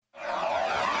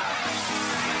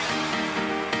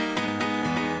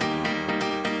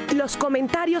Los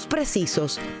comentarios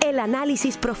precisos, el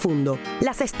análisis profundo,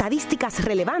 las estadísticas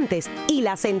relevantes y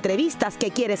las entrevistas que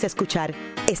quieres escuchar.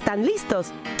 ¿Están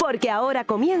listos? Porque ahora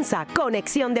comienza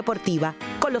Conexión Deportiva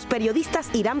con los periodistas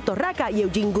Irán Torraca y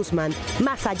Eugene Guzmán,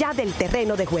 más allá del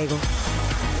terreno de juego.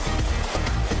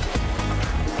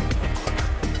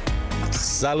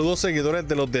 Saludos seguidores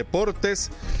de los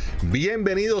deportes,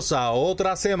 bienvenidos a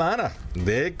otra semana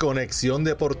de Conexión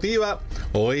Deportiva.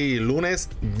 Hoy lunes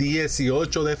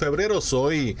 18 de febrero,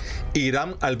 soy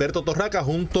Irán Alberto Torraca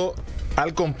junto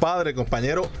al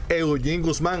compañero Eugene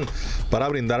Guzmán para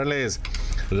brindarles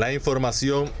la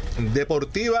información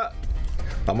deportiva.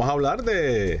 Vamos a hablar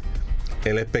de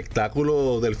el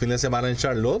espectáculo del fin de semana en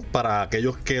Charlotte. Para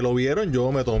aquellos que lo vieron,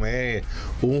 yo me tomé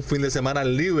un fin de semana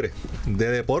libre de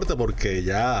deporte porque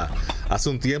ya hace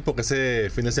un tiempo que ese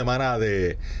fin de semana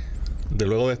de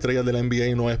Juego de Estrellas de la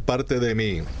NBA no es parte de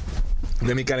mi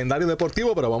calendario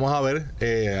deportivo, pero vamos a ver,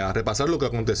 a repasar lo que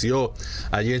aconteció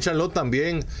allí en Charlotte.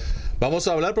 También vamos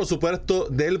a hablar, por supuesto,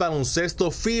 del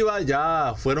baloncesto FIBA.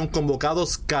 Ya fueron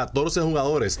convocados 14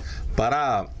 jugadores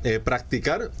para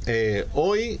practicar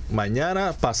hoy,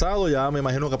 mañana, pasado. Ya me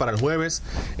imagino que para el jueves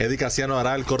Eddie Casiano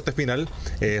hará el corte final,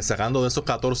 sacando de esos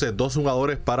 14 2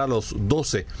 jugadores para los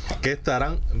 12 que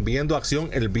estarán viendo acción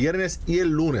el viernes y el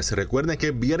lunes. Recuerden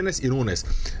que viernes y lunes,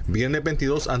 viernes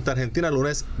 22 ante Argentina,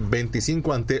 lunes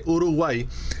 25 ante Uruguay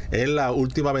en la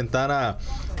última ventana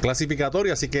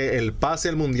clasificatoria, así que el pase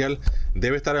al mundial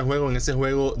debe estar en juego en ese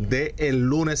juego de el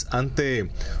lunes ante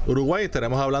Uruguay.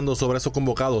 Estaremos hablando sobre esos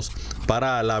convocados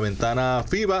para la ventana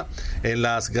FIBA. En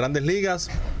las grandes ligas,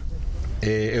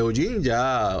 Eugene,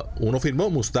 ya uno firmó,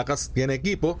 Moustakas tiene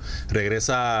equipo,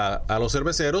 regresa a los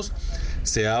Cerveceros.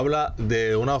 Se habla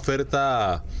de una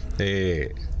oferta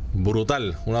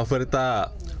brutal, una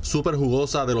oferta súper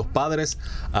jugosa de los Padres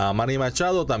a Manny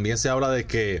Machado. También se habla de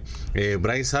que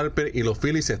Bryce Harper y los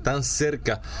Phillies están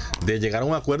cerca de llegar a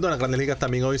un acuerdo. En las grandes ligas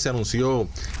también hoy se anunció,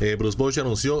 Bruce Bochy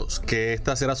anunció que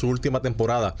esta será su última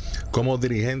temporada como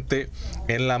dirigente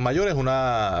en las mayores,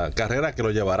 una carrera que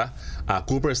lo llevará a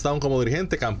Cooperstown como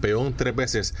dirigente, campeón 3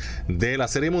 veces de la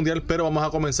Serie Mundial. Pero vamos a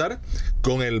comenzar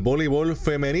con el voleibol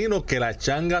femenino, que las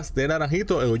Changas de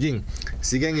Naranjito, Eugene,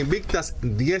 siguen invictas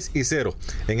 10-0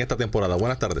 en esta temporada.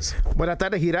 Buenas tardes. Buenas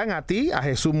tardes, Irán, a ti, a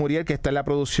Jesús Muriel, que está en la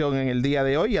producción en el día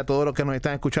de hoy, y a todos los que nos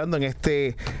están escuchando en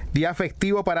este día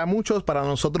festivo para muchos, para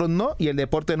nosotros no, y el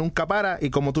deporte nunca para. Y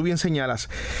como tú bien señalas,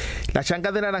 las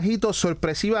Changas de Naranjito,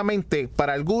 sorpresivamente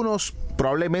para algunos,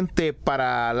 probablemente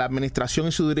para la administración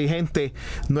y su dirigente,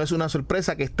 no es una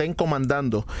sorpresa que estén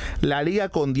comandando la liga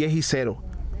con 10-0,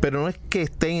 pero no es que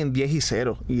estén en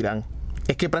 10-0, Irán,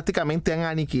 es que prácticamente han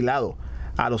aniquilado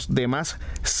a los demás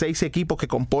 6 equipos que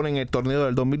componen el torneo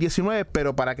del 2019.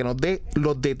 Pero para que nos dé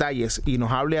los detalles y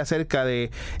nos hable acerca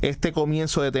de este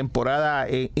comienzo de temporada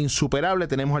insuperable,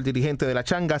 tenemos al dirigente de las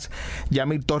Changas,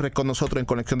 Yamil Torres, con nosotros en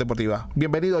Conexión Deportiva.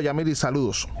 Bienvenido, Yamil, y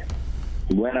saludos.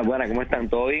 Buenas, ¿cómo están?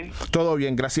 ¿Todo bien? Todo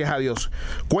bien, gracias a Dios.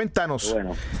 Cuéntanos,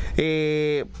 bueno.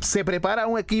 ¿Se prepara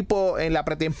un equipo en la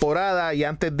pretemporada y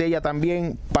antes de ella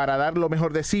también para dar lo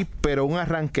mejor de sí, pero un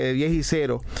arranque de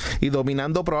 10-0 y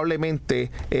dominando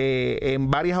probablemente en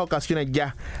varias ocasiones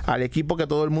ya al equipo que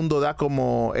todo el mundo da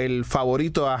como el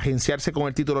favorito a agenciarse con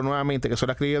el título nuevamente, que son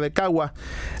las Criollas de Cagua?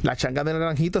 Las Changas de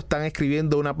Naranjito están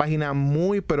escribiendo una página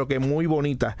muy, pero que muy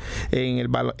bonita en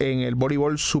el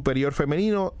voleibol superior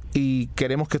femenino, y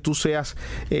queremos que tú seas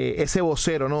ese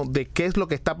vocero, ¿no?, de qué es lo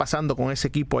que está pasando con ese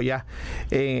equipo allá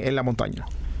en la montaña.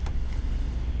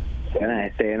 Bueno,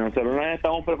 nosotros nos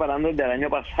estamos preparando desde el año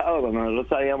pasado, cuando nosotros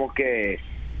sabíamos que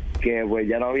pues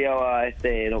ya no había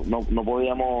no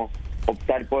podíamos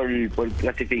optar por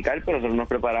clasificar, pero nosotros nos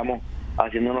preparamos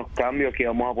haciendo unos cambios que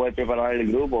íbamos a poder preparar el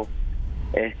grupo.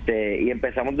 Y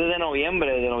empezamos desde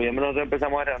noviembre. Desde noviembre nosotros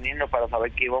empezamos a reunirnos para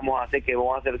saber qué íbamos a hacer, qué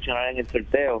íbamos a seleccionar en el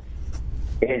sorteo.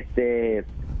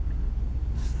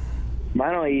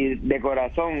 Mano, y de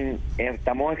corazón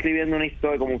estamos escribiendo una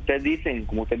historia, como ustedes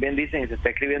bien dicen, se está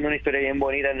escribiendo una historia bien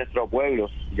bonita en nuestro pueblo,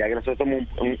 ya que nosotros somos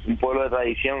un pueblo de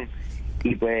tradición,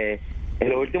 y pues en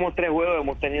los últimos 3 juegos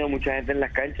hemos tenido mucha gente en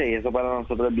las canchas, y eso para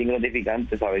nosotros es bien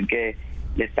gratificante, saber que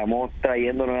le estamos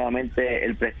trayendo nuevamente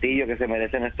el prestigio que se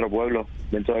merece nuestro pueblo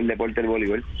dentro del deporte del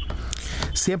voleibol.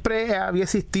 Siempre había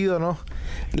existido, ¿no?,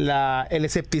 el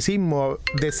escepticismo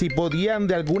de si podían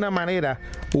de alguna manera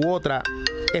u otra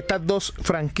estas dos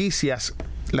franquicias,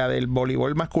 la del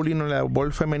voleibol masculino y la del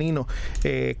voleibol femenino,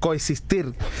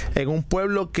 coexistir en un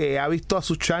pueblo que ha visto a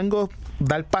sus changos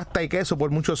dar pasta y queso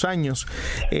por muchos años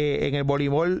en el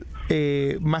voleibol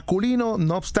masculino.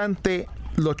 No obstante,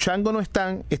 los changos no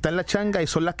están las changas y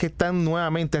son las que están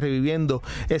nuevamente reviviendo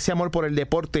ese amor por el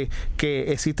deporte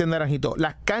que existe en Naranjito.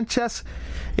 Las canchas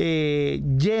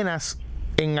llenas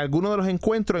en algunos de los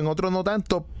encuentros, en otros no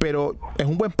tanto, pero es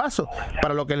un buen paso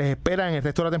para lo que les espera en el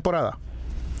resto de la temporada.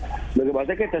 Lo que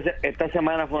pasa es que esta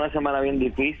semana fue una semana bien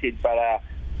difícil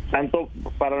tanto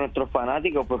para nuestros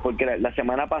fanáticos, pues porque la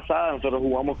semana pasada nosotros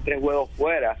jugamos 3 juegos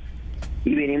fuera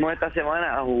y vinimos esta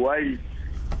semana a jugar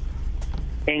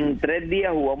en 3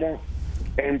 días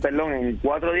en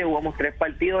 4 días jugamos 3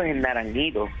 partidos en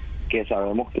Naranjito, que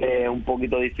sabemos que es un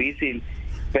poquito difícil,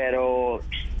 pero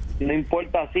no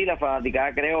importa así, la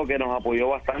fanaticada creo que nos apoyó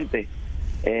bastante.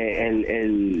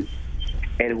 El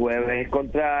jueves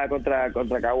contra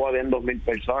Cagua habían 2,000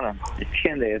 personas,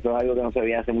 ¿entiendes? Eso es algo que no se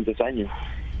veía hace muchos años.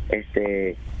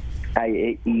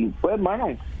 Y pues,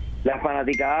 hermano, la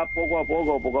fanaticada poco a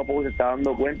poco se está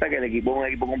dando cuenta que el equipo es un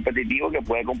equipo competitivo que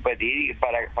puede competir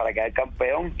para quedar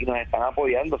campeón, y nos están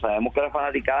apoyando. Sabemos que la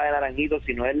fanaticada de Naranjito,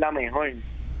 si no es la mejor,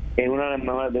 es una de las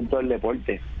mejores dentro del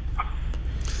deporte.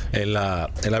 En la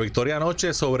victoria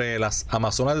anoche sobre las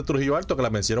Amazonas de Trujillo Alto, que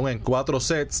las vencieron en 4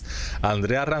 sets,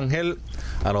 Andrea Rangel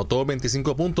anotó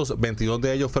 25 puntos, 22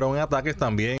 de ellos fueron en ataques.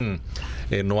 También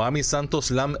Noami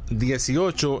Santos Lam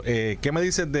 18. ¿Qué me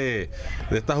dices de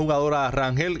esta jugadora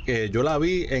Rangel? Yo la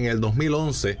vi en el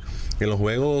 2011 en los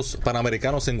Juegos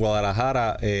Panamericanos en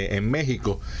Guadalajara, en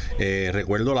México.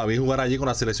 Recuerdo, la vi jugar allí con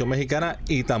la selección mexicana,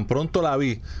 y tan pronto la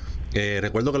vi,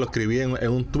 recuerdo que lo escribí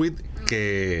en un tweet,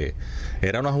 que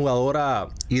era una jugadora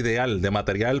ideal de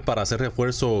material para hacer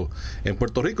refuerzo en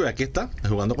Puerto Rico, y aquí está,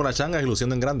 jugando con las changas y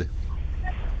luciendo en grande.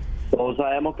 Todos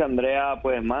sabemos que Andrea,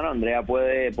 pues hermano, Andrea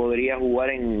podría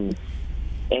jugar en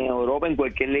Europa, en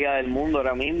cualquier liga del mundo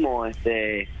ahora mismo,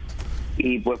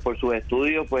 y pues por sus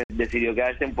estudios pues decidió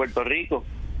quedarse en Puerto Rico.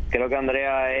 Creo que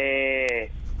Andrea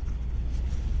es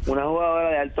una jugadora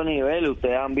de alto nivel.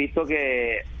 Ustedes han visto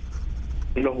que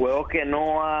los juegos que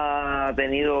no ha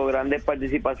tenido grandes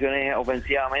participaciones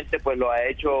ofensivamente, pues lo ha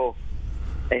hecho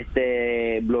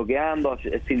bloqueando,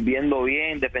 sirviendo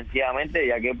bien defensivamente,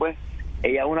 ya que pues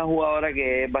ella es una jugadora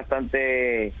que es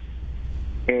bastante,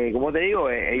 ¿cómo te digo?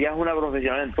 Ella es una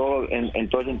profesional en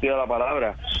todo el sentido de la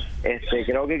palabra.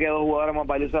 Creo que quedó jugadora más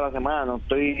valiosa de la semana. No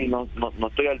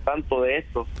estoy al tanto de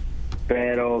esto,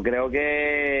 pero creo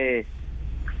que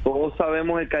todos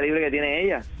sabemos el calibre que tiene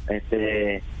ella.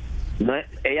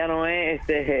 Ella no es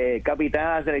capitana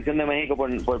de la selección de México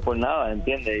por nada,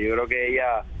 ¿entiendes? Yo creo que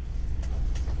ella,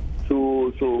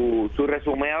 su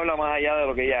resumen habla más allá de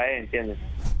lo que ella es, ¿entiendes?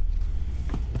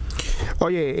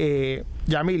 Oye,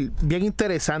 Yamil, bien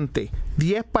interesante.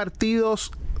 10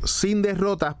 partidos sin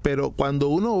derrotas, pero cuando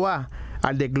uno va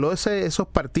al desglose de esos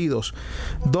partidos,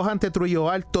 2 ante Trujillo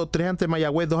Alto, 3 ante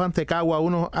Mayagüez, 2 ante Cagua,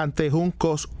 1 ante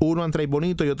Juncos, 1 ante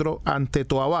Bonito y otro ante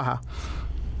Toabaja.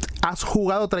 Has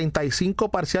jugado 35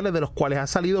 parciales, de los cuales has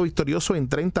salido victorioso en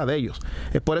 30 de ellos.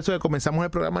 Es por eso que comenzamos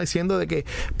el programa diciendo de que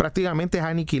prácticamente has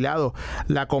aniquilado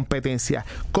la competencia.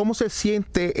 ¿Cómo se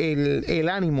siente el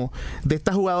ánimo de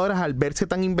estas jugadoras al verse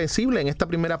tan invencibles en esta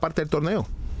primera parte del torneo?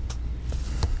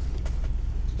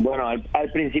 Bueno,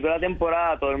 al principio de la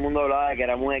temporada todo el mundo hablaba de que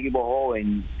éramos un equipo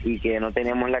joven y que no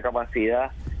teníamos la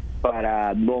capacidad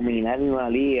para dominar una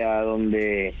liga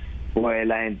donde pues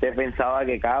la gente pensaba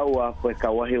que Caguas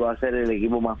iba a ser el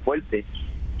equipo más fuerte.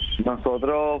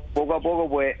 Nosotros poco a poco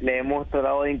pues le hemos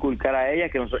tratado de inculcar a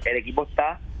ellas que el equipo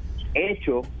está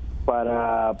hecho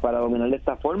para dominar de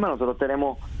esta forma. Nosotros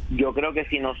tenemos, yo creo que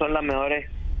si no son las mejores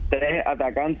 3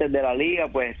 atacantes de la liga,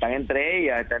 pues están entre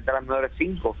ellas, están entre las mejores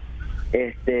 5.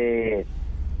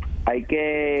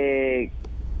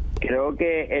 Creo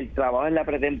que el trabajo en la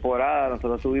pretemporada,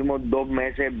 nosotros tuvimos 2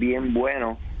 meses bien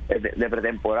buenos de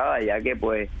pretemporada, ya que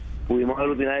pues pudimos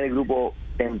aglutinar el grupo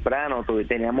temprano.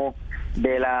 Teníamos,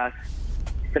 de las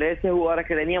 13 jugadoras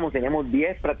que teníamos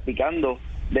 10 practicando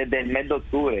desde el mes de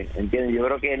octubre, ¿entiendes? Yo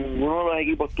creo que ninguno de los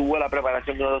equipos tuvo la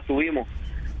preparación que nosotros tuvimos.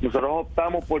 Nosotros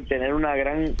optamos por tener una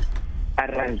gran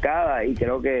arrancada y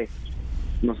creo que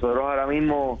nosotros ahora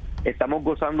mismo estamos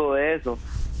gozando de eso,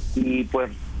 y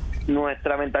pues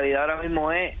nuestra mentalidad ahora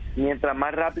mismo es, mientras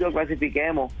más rápido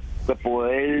clasifiquemos, pues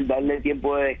poder darle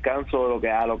tiempo de descanso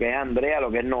a lo que es Andrea, a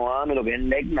lo que es Noami, lo que es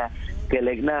Legna, que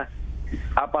Legna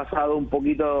ha pasado un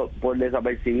poquito por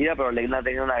desapercibida, pero Legna ha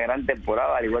tenido una gran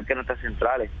temporada, al igual que nuestras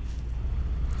centrales.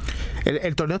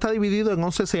 El torneo está dividido en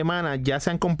 11 semanas, ya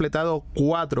se han completado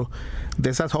 4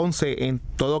 de esas 11, en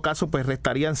todo caso pues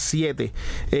restarían 7.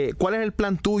 ¿Cuál es el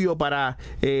plan tuyo para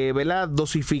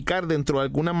dosificar dentro de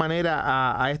alguna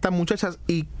manera a estas muchachas?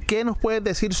 ¿Y qué nos puedes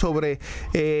decir sobre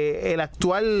el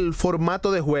actual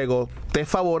formato de juego? ¿Te es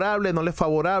favorable, no le es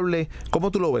favorable?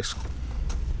 ¿Cómo tú lo ves?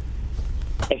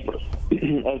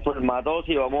 El formato,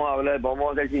 si vamos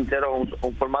a ser sinceros,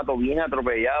 un formato bien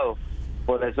atropellado.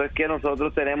 Por eso es que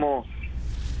nosotros tenemos,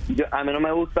 a mí no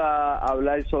me gusta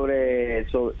hablar sobre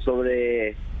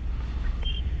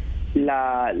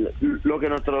lo que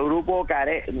nuestro grupo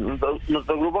carece.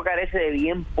 Nuestro grupo carece de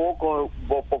bien pocas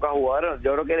jugadoras.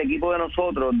 Yo creo que el equipo de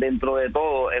nosotros, dentro de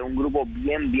todo, es un grupo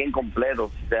bien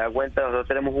completo. Si te das cuenta, nosotros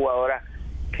tenemos jugadoras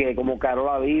que, como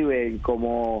Carola Vive,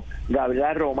 como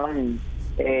Gabriela Román,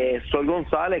 Sol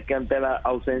González, que ante la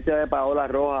ausencia de Paola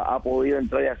Rojas ha podido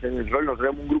entrar y hacer el rol. Nosotros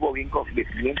tenemos un grupo bien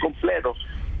completo,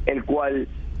 el cual,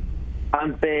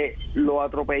 ante lo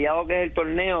atropellado que es el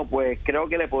torneo, pues creo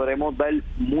que le podremos dar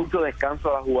mucho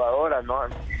descanso a las jugadoras.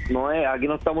 Aquí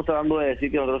no estamos tratando de decir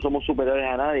que nosotros somos superiores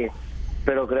a nadie,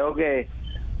 pero creo que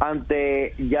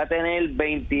ante ya tener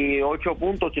 28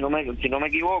 puntos, si no me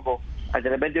equivoco, al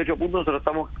tener 28 puntos nosotros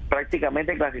estamos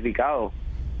prácticamente clasificados.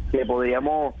 Le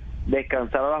podríamos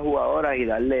descansar a las jugadoras y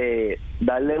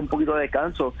darle un poquito de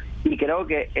descanso, y creo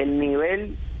que el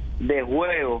nivel de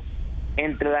juego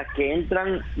entre las que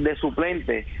entran de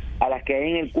suplentes a las que hay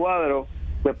en el cuadro,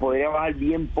 pues podría bajar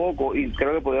bien poco, y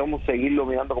creo que podríamos seguir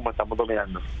dominando como estamos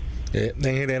dominando. En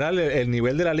general, el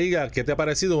nivel de la liga, ¿qué te ha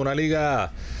parecido? Una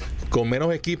liga con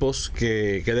menos equipos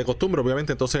que de costumbre,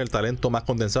 obviamente, entonces el talento más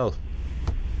condensado.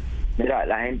 Mira,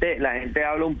 la gente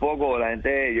habla un poco,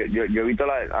 yo he visto,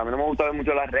 a mí no me gusta ver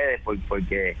mucho las redes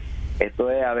porque esto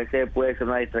a veces puede ser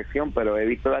una distracción, pero he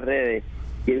visto las redes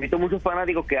y he visto muchos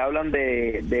fanáticos que hablan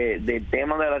del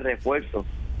tema de los refuerzos.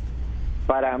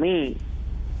 Para mí,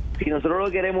 si nosotros lo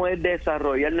que queremos es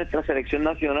desarrollar nuestra selección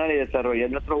nacional y desarrollar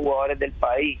nuestros jugadores del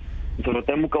país, nosotros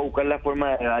tenemos que buscar la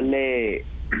forma de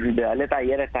darle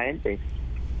taller a esta gente,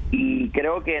 y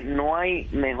creo que no hay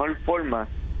mejor forma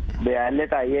de darle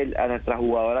taller a nuestras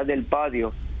jugadoras del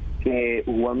patio que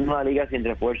jugando una liga sin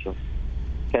refuerzos.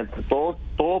 O sea,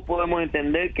 todos podemos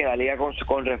entender que la liga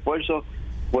con refuerzos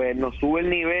pues nos sube el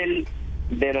nivel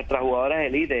de nuestras jugadoras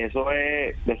élite,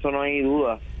 de eso no hay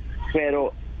duda,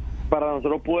 pero para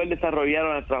nosotros poder desarrollar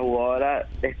a nuestras jugadoras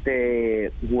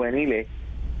juveniles,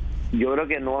 yo creo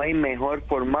que no hay mejor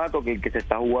formato que el que se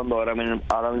está jugando ahora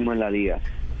mismo en la liga.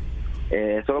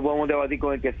 Eso lo podemos debatir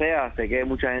con el que sea. Sé que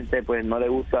mucha gente pues no le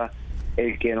gusta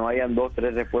el que no hayan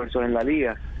 2-3 refuerzos en la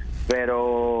liga,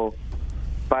 pero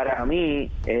para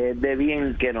mí es de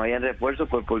bien que no hayan refuerzos,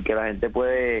 pues porque la gente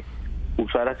puede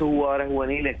usar a sus jugadores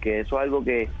juveniles, que eso es algo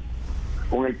que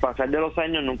con el pasar de los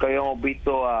años nunca habíamos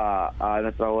visto a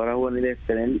nuestras jugadoras juveniles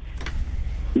tener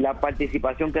la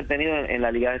participación que han tenido en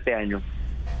la liga de este año.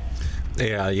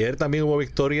 Ayer también hubo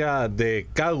victoria de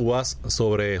Caguas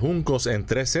sobre Juncos en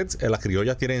 3 sets. Las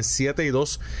criollas tienen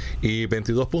 7-2 y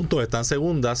 22 puntos. Están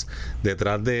segundas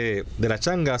detrás de las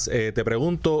changas. Te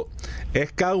pregunto,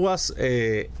 ¿es Caguas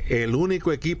el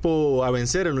único equipo a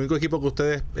vencer? ¿El único equipo que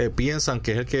ustedes piensan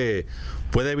que es el que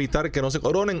puede evitar que no se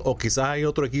coronen? ¿O quizás hay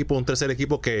otro equipo, un tercer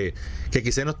equipo que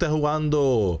quizás no esté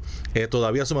jugando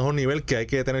todavía a su mejor nivel, que hay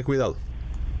que tener cuidado?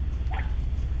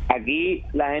 Aquí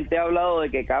la gente ha hablado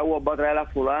de que Caguas va a traer a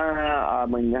fulana, a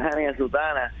Mañana y a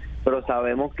Sutana, pero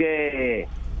sabemos que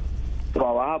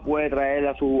Trabaja puede traer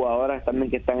a sus jugadoras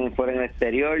también que están fuera en el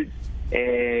exterior.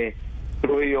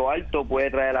 Trujillo Alto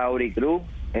puede traer a Auri Cruz.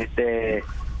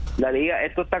 La liga,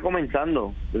 esto está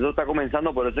comenzando,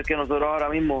 por eso es que nosotros ahora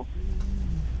mismo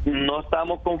no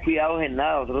estamos confiados en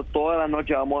nada. Nosotros toda la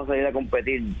noche vamos a salir a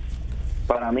competir.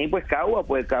 Para mí, pues Caguas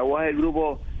es el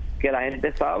grupo que la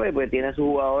gente sabe, pues tiene sus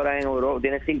jugadoras en Europa,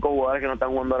 tiene 5 jugadoras que no están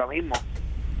jugando ahora mismo.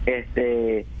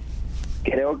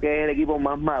 Creo que es el equipo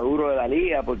más maduro de la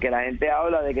liga, porque la gente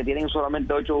habla de que tienen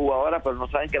solamente 8 jugadoras, pero no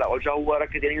saben que las 8 jugadoras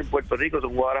que tienen en Puerto Rico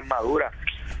son jugadoras maduras,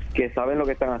 que saben lo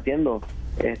que están haciendo.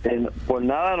 Por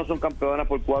nada no son campeonas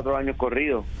por 4 años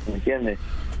corridos, ¿me entiendes?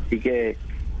 Así que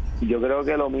yo creo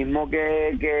que lo mismo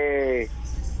que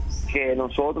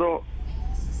nosotros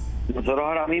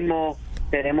ahora mismo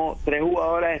tenemos 3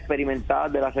 jugadoras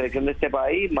experimentadas de la selección de este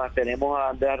país, más tenemos a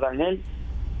Andrea Rangel,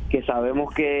 que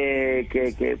sabemos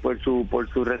que por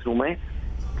su resumen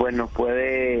pues nos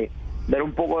puede dar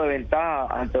un poco de ventaja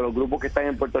ante los grupos que están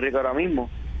en Puerto Rico ahora mismo,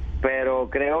 pero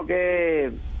creo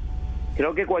que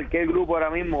cualquier grupo ahora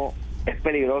mismo es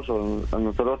peligroso.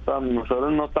 Nosotros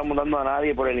no estamos dando a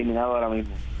nadie por eliminado ahora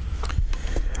mismo.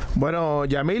 Bueno,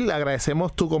 Yamil,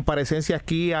 agradecemos tu comparecencia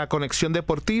aquí a Conexión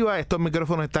Deportiva. Estos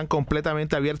micrófonos están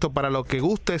completamente abiertos para lo que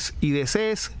gustes y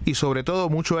desees, y sobre todo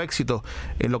mucho éxito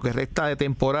en lo que resta de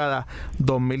temporada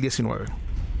 2019.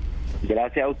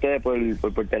 Gracias a ustedes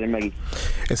por tenerme aquí.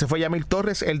 Ese fue Yamil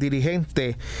Torres, el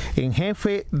dirigente en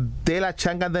jefe de las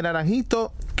Changas de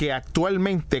Naranjito, que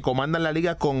actualmente comandan la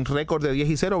liga con récord de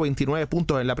 10-0, 29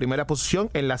 puntos en la primera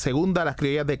posición. En la segunda, las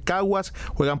criollas de Caguas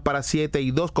juegan para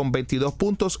 7-2 con 22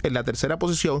 puntos. En la tercera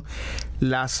posición,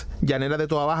 las llaneras de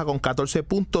Toa Baja con 14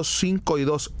 puntos,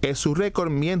 5-2 es su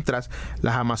récord, mientras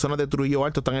las amazonas de Trujillo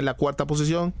Alto están en la cuarta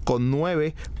posición con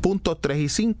 9 puntos,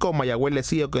 3-5. Mayagüez le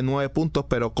sigue con 9 puntos,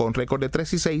 pero con récord de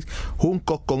 3-6.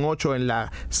 Juncos con 8 en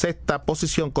la sexta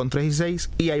posición con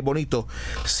 3-6. Y Aybonito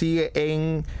sigue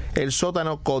en el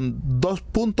sótano con 2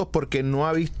 puntos porque no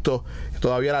ha visto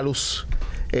todavía la luz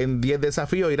en 10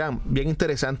 desafíos. Irán, bien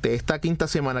interesante esta quinta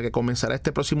semana que comenzará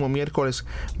este próximo miércoles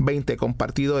 20 con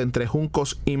partido entre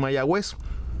Juncos y Mayagüez.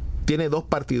 Tiene 2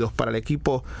 partidos para el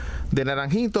equipo de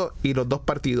Naranjito y los 2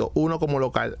 partidos, uno como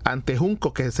local ante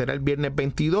Juncos, que será el viernes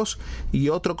 22, y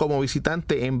otro como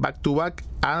visitante en back-to-back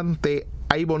ante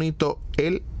Aybonito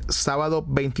el sábado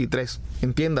 23.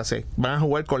 Entiéndase, van a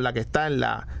jugar con la que está en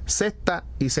la sexta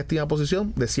y séptima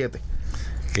posición de 7.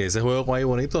 Que ese juego con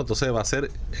Aybonito entonces va a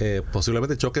ser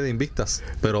posiblemente choque de invictas,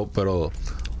 pero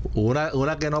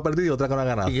una que no ha perdido y otra que no ha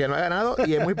ganado. Y que no ha ganado,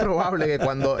 y es muy probable que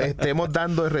cuando estemos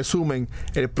dando el resumen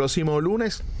el próximo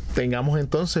lunes tengamos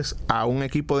entonces a un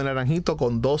equipo de Naranjito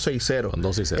con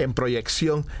 12-0 en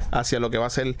proyección hacia lo que va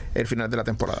a ser el final de la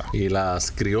temporada. Y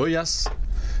las criollas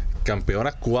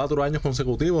campeonas 4 años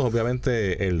consecutivos,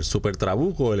 obviamente el Super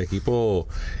Trabuco, el equipo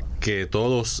que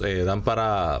todos dan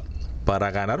para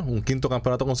ganar un 5º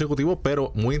campeonato consecutivo,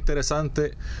 pero muy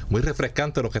interesante, muy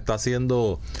refrescante lo que está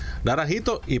haciendo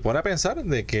Naranjito, y pone a pensar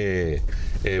de que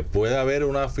puede haber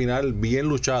una final bien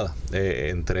luchada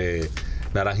entre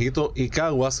Naranjito y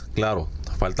Caguas. Claro,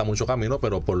 falta mucho camino,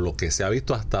 pero por lo que se ha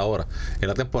visto hasta ahora en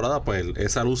la temporada, pues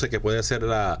esa luce que puede ser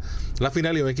la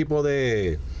final, y un equipo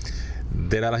de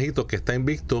Naranjito que está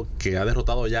invicto, que ha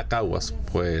derrotado ya a Caguas,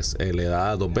 pues le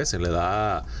da 2 veces, le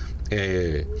da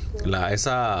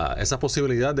esa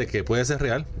posibilidad de que puede ser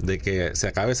real, de que se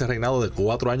acabe ese reinado de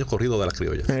 4 años corridos de las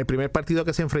criollas. En el primer partido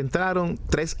que se enfrentaron,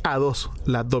 3-2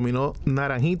 las dominó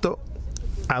Naranjito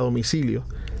a domicilio,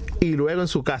 y luego en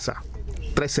su casa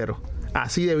 3-0.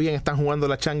 Así de bien están jugando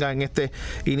las changas en este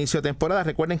inicio de temporada.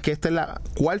 Recuerden que esta es la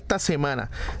 4ª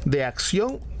semana de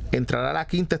acción. Entrará la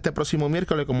 5ª este próximo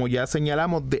miércoles, como ya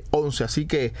señalamos, de 11. Así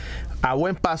que a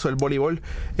buen paso el voleibol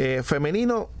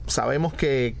femenino. Sabemos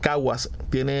que Caguas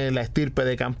tiene la estirpe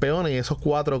de campeones, y esos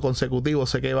 4 consecutivos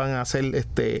sé que van a ser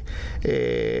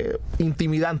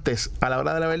intimidantes a la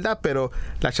hora de la verdad, pero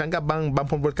las changas van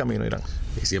por buen camino, Irán.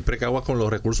 Y siempre Caguas con los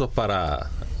recursos para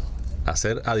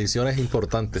hacer adiciones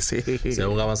importantes, sí,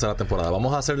 según avanza la temporada.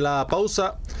 Vamos a hacer la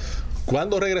pausa.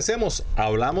 Cuando regresemos,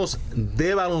 hablamos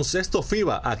de baloncesto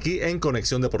FIBA aquí en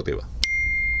Conexión Deportiva.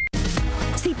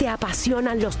 Si te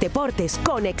apasionan los deportes,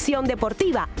 Conexión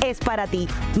Deportiva es para ti,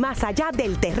 más allá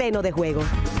del terreno de juego.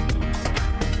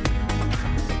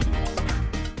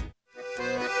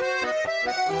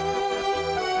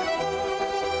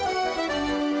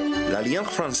 La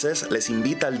Alliance Française les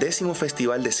invita al 10º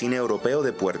Festival de Cine Europeo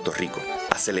de Puerto Rico,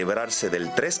 a celebrarse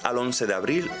del 3 al 11 de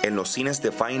abril en los cines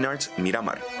de Fine Arts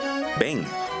Miramar. Ven,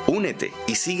 únete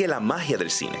y sigue la magia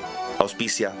del cine.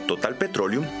 Auspicia Total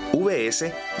Petroleum,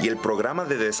 VS y el Programa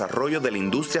de Desarrollo de la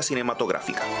Industria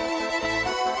Cinematográfica.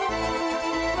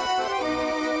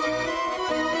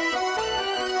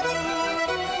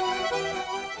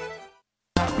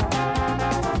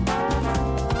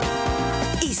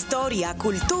 Historia,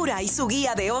 cultura y su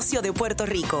guía de ocio de Puerto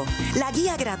Rico. La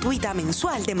guía gratuita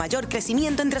mensual de mayor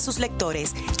crecimiento entre sus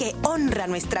lectores, que honra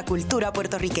nuestra cultura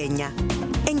puertorriqueña.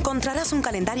 Encontrarás un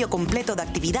calendario completo de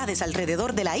actividades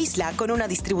alrededor de la isla con una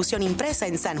distribución impresa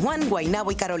en San Juan,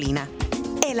 Guaynabo y Carolina.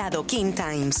 El Adoquin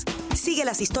Times. Sigue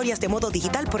las historias de modo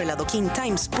digital por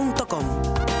eladoquintimes.com.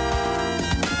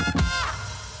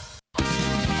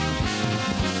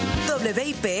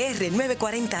 WIPR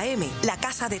 940M, la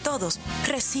casa de todos,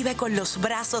 recibe con los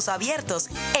brazos abiertos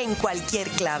En Cualquier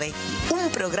Clave. Un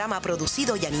programa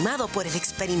producido y animado por el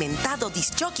experimentado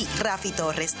discjockey Rafi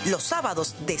Torres, los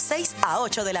sábados de 6 a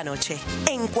 8 de la noche.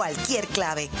 En Cualquier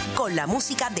Clave, con la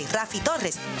música de Rafi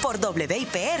Torres por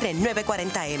WIPR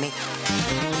 940M.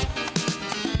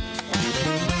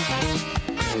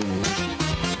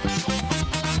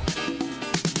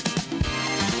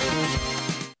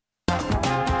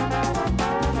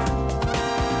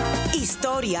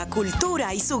 Historia,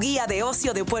 cultura y su guía de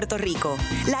ocio de Puerto Rico.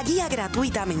 La guía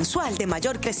gratuita mensual de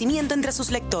mayor crecimiento entre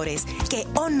sus lectores, que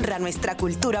honra nuestra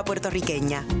cultura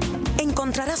puertorriqueña.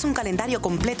 Encontrarás un calendario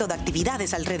completo de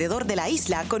actividades alrededor de la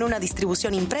isla con una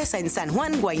distribución impresa en San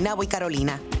Juan, Guaynabo y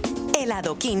Carolina. El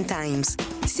Adoquin Times.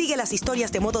 Sigue las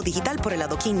historias de modo digital por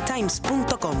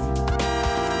eladoquintimes.com.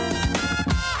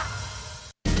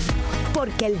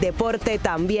 porque el deporte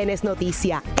también es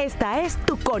noticia. Esta es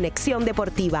tu Conexión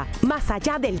Deportiva, más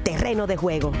allá del terreno de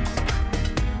juego.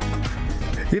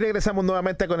 Y regresamos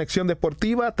nuevamente a Conexión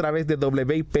Deportiva a través de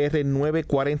WIPR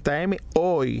 940M.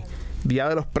 Hoy, Día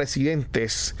de los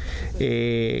Presidentes,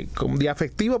 con un día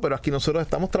festivo, pero aquí nosotros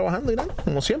estamos trabajando, Irán,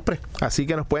 como siempre. Así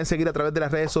que nos pueden seguir a través de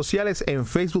las redes sociales, en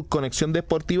Facebook Conexión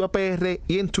Deportiva PR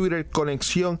y en Twitter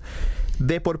Conexión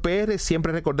Deport PR,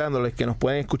 siempre recordándoles que nos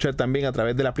pueden escuchar también a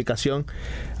través de la aplicación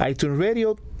iTunes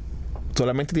Radio.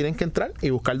 Solamente tienen que entrar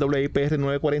y buscar WIPR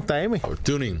 940M. Por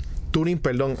Tuning,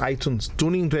 iTunes,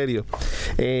 Tuning Radio.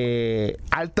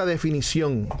 Alta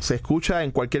definición, se escucha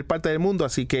en cualquier parte del mundo,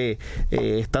 así que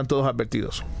están todos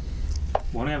advertidos.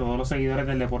 Bueno, y a todos los seguidores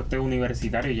del deporte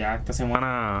universitario, ya esta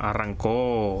semana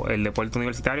arrancó el deporte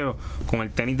universitario con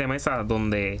el tenis de mesa,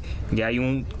 donde ya hay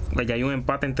un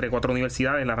empate entre 4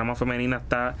 universidades. La rama femenina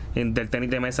está del tenis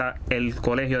de mesa el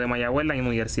Colegio de Mayagüez, la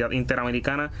Universidad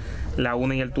Interamericana, la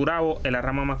UNE y el Turabo. En la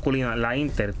rama masculina, la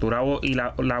Inter, Turabo y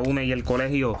la UNE y el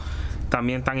Colegio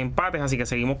también están empates, así que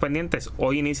seguimos pendientes.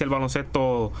 Hoy inicia el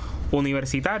baloncesto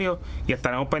universitario y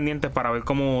estaremos pendientes para ver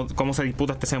cómo se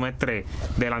disputa este semestre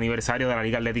del aniversario de la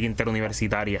Liga Atlética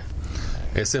Interuniversitaria.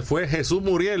 ese fue Jesús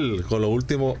Muriel con lo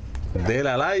último de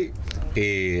la LAI.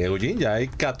 Eugene, ya hay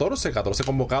 14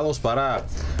 convocados para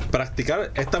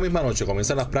practicar esta misma noche.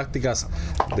 Comienzan las prácticas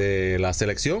de la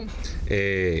selección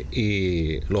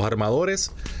y los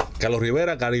armadores: Carlos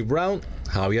Rivera, Gary Brown,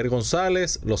 Javier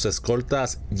González, los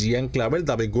escoltas Gian Clavel,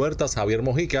 David Huertas, Javier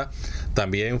Mojica.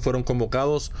 También fueron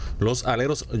convocados los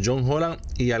aleros John Holland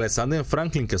y Alexander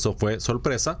Franklin, que eso fue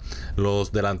sorpresa.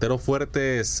 Los delanteros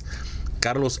fuertes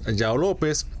Carlos Yao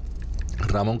López,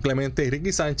 Ramón Clemente y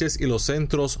Ricky Sánchez, y los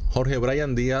centros Jorge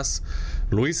Brian Díaz,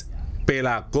 Luis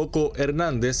Pelacoco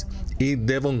Hernández y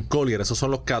Devon Collier. Esos son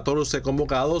los 14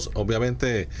 convocados.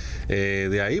 Obviamente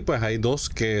de ahí pues hay 2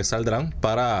 que saldrán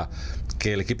para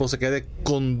que el equipo se quede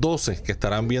con 12 que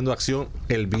estarán viendo acción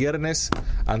el viernes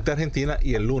ante Argentina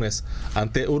y el lunes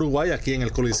ante Uruguay aquí en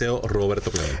el Coliseo Roberto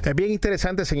Clemente. Es bien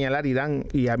interesante señalar, Irán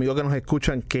y amigos que nos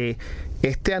escuchan, que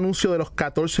este anuncio de los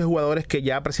 14 jugadores que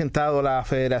ya ha presentado la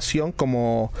federación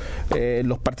como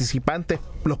los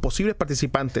posibles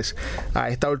participantes a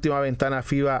esta última ventana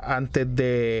FIBA antes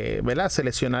de, ¿verdad?,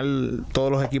 seleccionar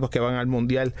todos los equipos que van al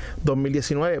Mundial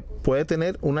 2019, puede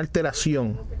tener una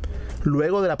alteración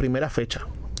luego de la primera fecha.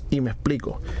 Y me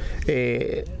explico.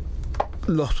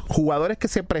 Los jugadores que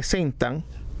se presentan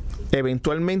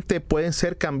eventualmente pueden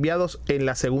ser cambiados en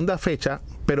la segunda fecha,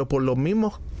 pero por los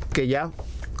mismos que ya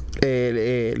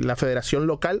la federación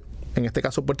local, en este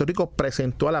caso Puerto Rico,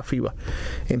 presentó a la FIBA.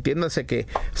 Entiéndanse que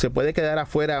se puede quedar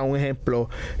afuera, un ejemplo,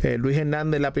 Luis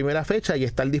Hernández en la primera fecha y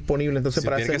estar disponible entonces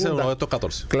para la segunda. Tiene que ser uno de estos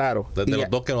 14. Claro. Desde los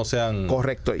 2 que no sean,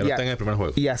 correcto, que no estén en el primer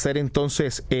juego. Y hacer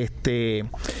entonces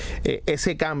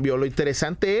ese cambio. Lo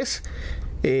interesante es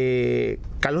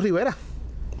Carlos Rivera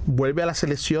vuelve a la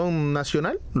selección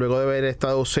nacional luego de haber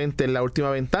estado ausente en la última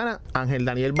ventana. Ángel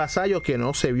Daniel Basallo, que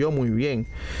no se vio muy bien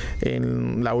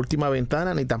en la última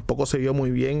ventana, ni tampoco se vio muy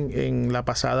bien en la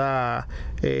pasada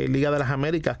Liga de las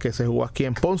Américas que se jugó aquí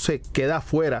en Ponce, queda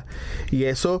afuera. Y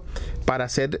eso, para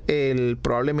ser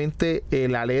probablemente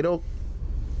el alero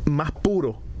más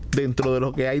puro dentro de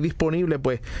lo que hay disponible,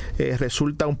 pues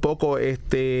resulta un poco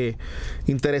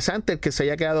interesante el que se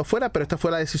haya quedado fuera, pero esta fue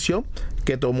la decisión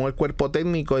que tomó el cuerpo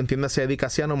técnico, entiéndase Eddie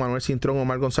Casiano, Manuel Cintrón,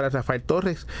 Omar González, Rafael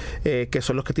Torres, que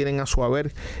son los que tienen a su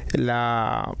haber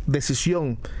la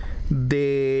decisión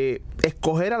de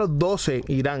escoger a los 12,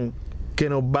 Irán, que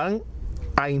nos van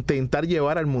a intentar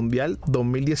llevar al Mundial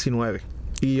 2019.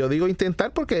 Y yo digo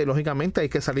intentar porque lógicamente hay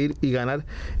que salir y ganar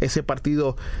ese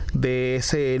partido de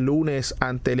ese lunes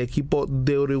ante el equipo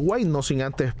de Uruguay, no sin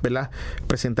antes, ¿verdad?,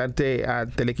 presentarte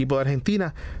ante el equipo de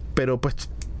Argentina, pero pues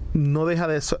no deja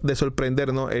de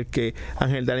sorprender, ¿no?, el que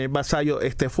Ángel Daniel Basallo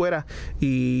esté fuera.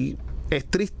 Y es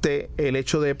triste el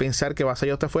hecho de pensar que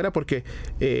Basallo está fuera porque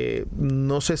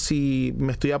no sé si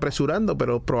me estoy apresurando,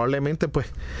 pero probablemente pues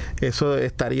eso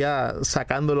estaría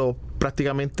sacándolo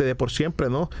prácticamente de por siempre,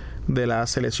 ¿no?, de la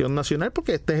selección nacional,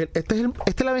 porque esta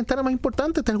es la ventana más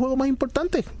importante, este es el juego más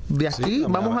importante. De aquí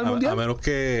vamos al Mundial. A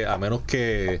menos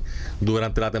que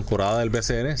durante la temporada del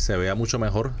BCN se vea mucho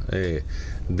mejor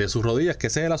de sus rodillas, que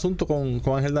ese es el asunto con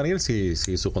Ángel Daniel. Si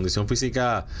su condición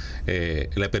física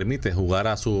le permite jugar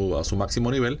a su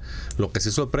máximo nivel. Lo que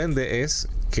sí sorprende es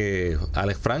que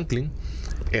Alex Franklin,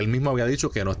 él mismo había dicho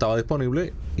que no estaba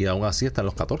disponible y aún así está en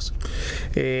los 14.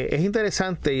 Es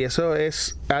interesante, y eso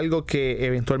es algo que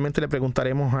eventualmente le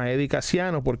preguntaremos a Eddie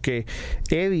Casiano, porque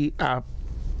Eddie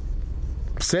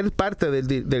ser parte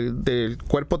del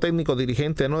cuerpo técnico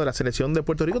dirigente, ¿no?, de la selección de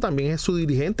Puerto Rico, también es su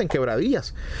dirigente en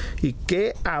Quebradillas. ¿Y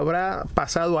qué habrá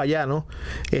pasado allá, no?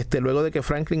 Luego de que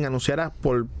Franklin anunciara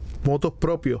por motos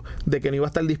propios de que no iba a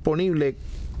estar disponible,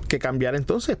 que cambiara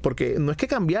entonces, porque no es que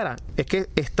cambiara, es que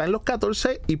está en los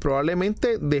 14 y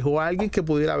probablemente dejó a alguien que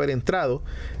pudiera haber entrado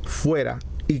fuera,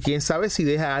 y quién sabe si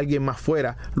deja a alguien más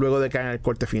fuera luego de que hagan el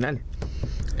corte final.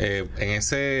 En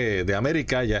ese de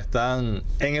América ya están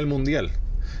en el Mundial.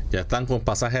 Ya están con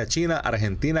pasaje a China,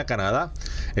 Argentina, Canadá,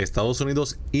 Estados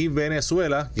Unidos y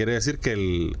Venezuela. Quiere decir que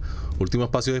el último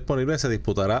espacio disponible se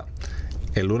disputará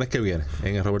el lunes que viene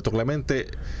en el Roberto Clemente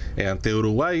ante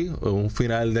Uruguay. Un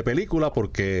final de película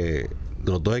porque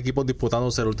los dos equipos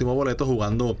disputándose el último boleto,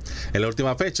 jugando en la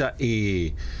última fecha.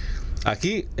 Y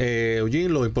aquí, Eugene,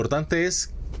 lo importante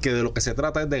es que de lo que se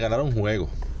trata es de ganar un juego.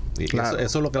 Y claro,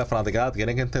 eso es lo que la fanaticada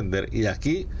tiene que entender. Y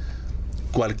aquí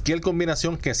cualquier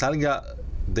combinación que salga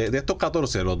de estos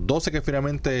 14, los 12 que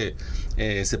finalmente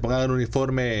se pongan el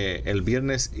uniforme el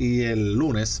viernes y el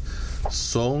lunes,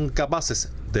 son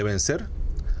capaces de vencer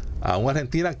a una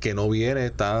Argentina que no viene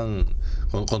tan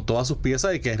con todas sus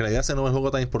piezas, y que en realidad ese no es un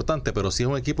juego tan importante, pero sí es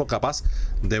un equipo capaz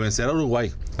de vencer a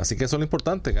Uruguay. Así que eso es lo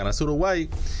importante, ganarse Uruguay,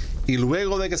 y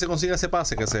luego de que se consiga ese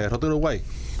pase, que se derrote Uruguay,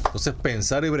 entonces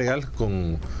pensar y bregar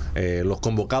con los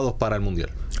convocados para el Mundial.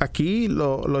 Aquí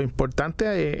lo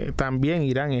importante también,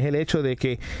 Irán, es el hecho de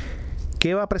que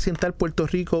 ¿qué va a presentar Puerto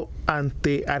Rico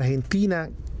ante Argentina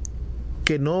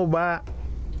que no va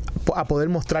a poder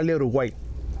mostrarle a Uruguay?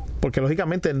 Porque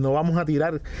lógicamente no vamos a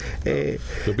tirar.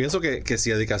 Yo pienso que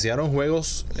si adicaciaron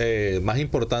juegos más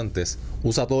importantes,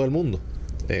 usa todo el mundo.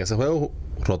 En ese juego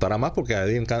rotará más porque a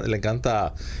él le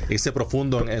encanta irse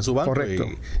profundo en su banco. Correcto.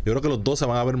 Y yo creo que los dos se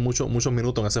van a ver muchos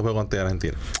minutos en ese juego ante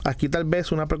Argentina. Aquí tal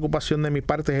vez una preocupación de mi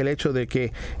parte es el hecho de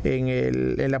que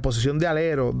en la posición de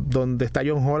alero, donde está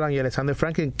John Holland y Alexander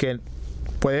Franklin, que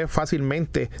puede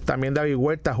fácilmente también David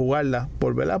Huerta jugarla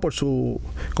por su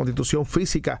constitución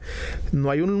física, no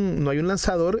hay un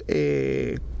lanzador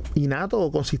innato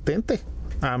o consistente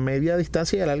a media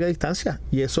distancia y a larga distancia,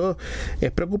 y eso es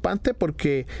preocupante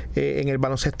porque en el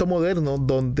baloncesto moderno,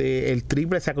 donde el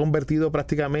triple se ha convertido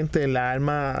prácticamente en la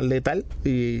arma letal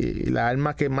y la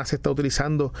arma que más se está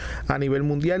utilizando a nivel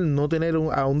mundial, no tener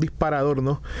a un disparador,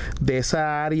 ¿no?, de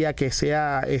esa área que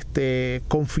sea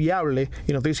confiable,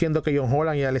 y no estoy diciendo que John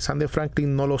Holland y Alexander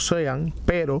Franklin no lo sean,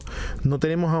 pero no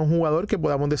tenemos a un jugador que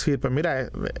podamos decir, pues mira,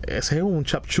 ese es un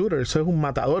sharpshooter, ese es un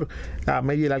matador a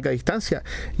media y larga distancia,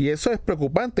 y eso es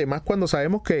preocupante, más cuando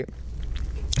sabemos que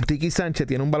Ricky Sánchez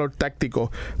tiene un valor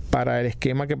táctico para el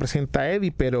esquema que presenta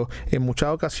Eddie, pero en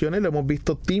muchas ocasiones lo hemos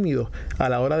visto tímido a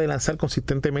la hora de lanzar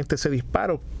consistentemente ese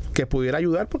disparo que pudiera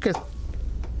ayudar, porque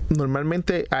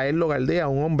normalmente a él lo galdea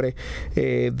un hombre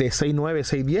de 6'9",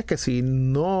 6'10",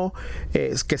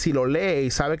 que si lo lee y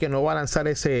sabe que no va a lanzar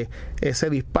ese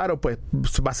disparo, pues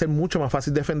va a ser mucho más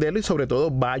fácil defenderlo, y sobre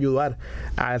todo va a ayudar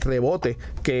al rebote,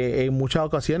 que en muchas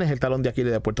ocasiones es el talón de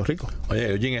Aquiles de Puerto Rico.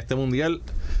 Oye, en este mundial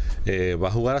va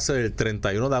a jugarse del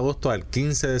 31 de agosto al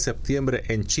 15 de septiembre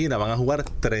en China. Van a jugar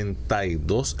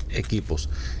 32 equipos,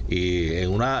 y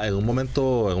en una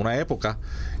época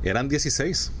eran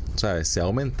 16. O sea, se ha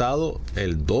aumentado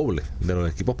el doble de los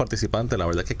equipos participantes. La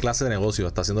verdad es que clase de negocio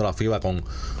está haciendo la FIBA con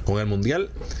el Mundial.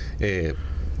 En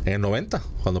el 90,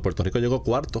 cuando Puerto Rico llegó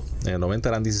cuarto, en el 90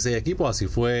 eran 16 equipos. Así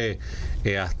fue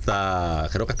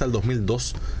creo que hasta el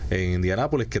 2002 en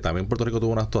Indianápolis, que también Puerto Rico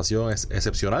tuvo una actuación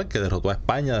excepcional, que derrotó a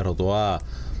España, derrotó a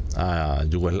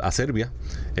Serbia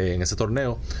en ese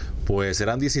torneo. Pues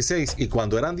eran 16, y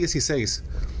cuando eran 16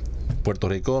 Puerto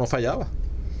Rico no fallaba.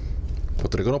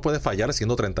 Puerto Rico no puede fallar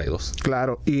siendo 32.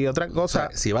 Claro, y otra cosa, o sea,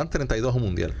 si van 32 a un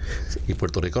mundial y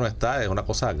Puerto Rico no está, es una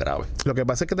cosa grave. Lo que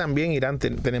pasa es que también, Irán,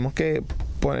 tenemos que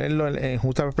ponerlo en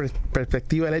justa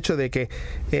perspectiva el hecho de que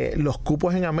los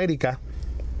cupos en América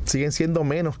siguen siendo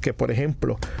menos que, por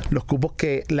ejemplo, los cupos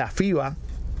que la FIBA,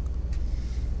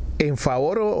 en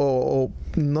favor o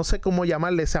no sé cómo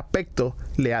llamarle ese aspecto,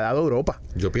 le ha dado a Europa.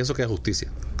 Yo pienso que es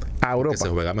justicia. A Europa. Que se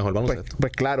juega mejor baloncesto.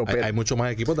 Pues claro. Hay muchos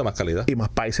más equipos de más calidad. Y más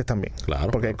países también. Claro.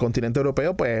 Porque el continente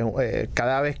europeo, pues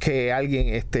cada vez que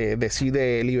alguien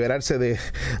decide liberarse de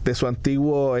su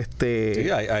antiguo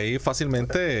sí, hay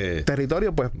fácilmente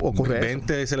territorio, pues ocurre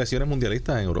 20 selecciones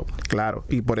mundialistas en Europa. Claro.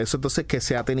 Y por eso entonces que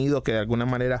se ha tenido que de alguna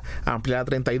manera ampliar a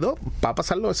 32. Va a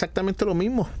pasarlo exactamente lo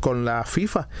mismo con la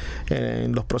FIFA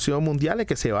en los próximos mundiales,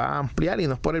 que se va a ampliar, y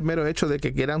no es por el mero hecho de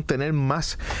que quieran tener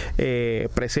más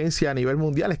presencia a nivel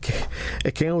mundial.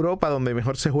 Es que en Europa, donde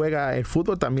mejor se juega el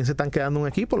fútbol, también se están quedando un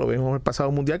equipo. Lo vimos el pasado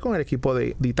mundial con el equipo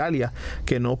de Italia,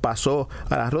 que no pasó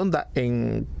a la ronda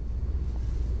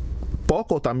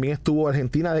poco también estuvo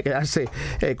Argentina de quedarse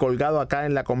colgado acá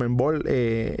en la Conmebol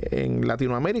en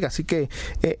Latinoamérica. Así que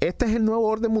este es el nuevo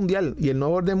orden mundial, y el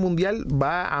nuevo orden mundial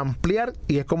va a ampliar,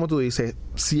 y es como tú dices,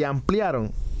 si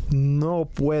ampliaron, no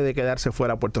puede quedarse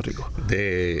fuera Puerto Rico.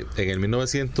 En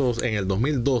el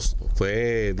 2002,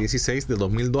 fue 16, del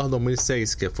 2002 al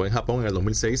 2006, que fue en Japón en el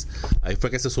 2006, ahí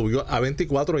fue que se subió a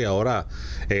 24 y ahora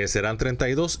serán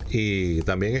 32, y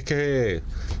también es que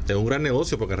es un gran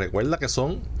negocio, porque recuerda que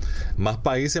son más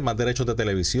países, más derechos de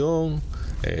televisión,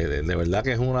 de verdad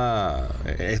que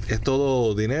es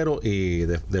todo dinero, y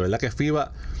de verdad que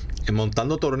FIBA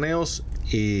montando torneos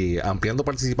y ampliando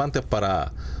participantes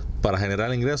para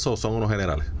generar ingresos son unos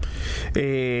generales.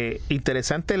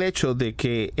 Interesante el hecho de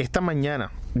que esta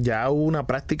mañana ya hubo una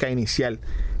práctica inicial,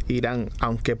 Irán,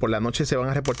 aunque por la noche se van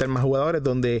a reportar más jugadores,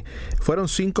 donde fueron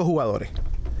 5 jugadores.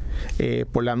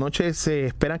 Por la noche se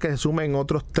esperan que se sumen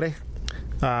otros 3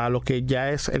 a lo que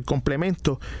ya es el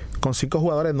complemento. Con 5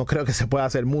 jugadores no creo que se pueda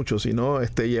hacer mucho, sino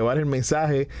así el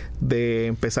mensaje de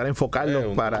empezar a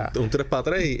enfocarlo para un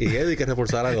 3-3 y Eddie que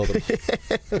reforzar al otro.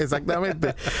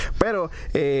 Exactamente. Pero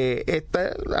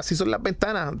así son las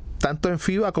ventanas, tanto en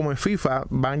FIBA como en FIFA.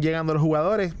 Van llegando los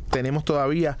jugadores. Tenemos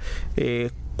todavía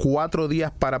 4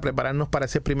 días para prepararnos para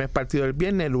ese primer partido del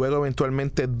viernes, luego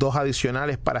eventualmente 2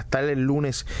 adicionales para estar el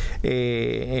lunes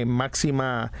en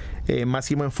máximo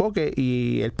enfoque,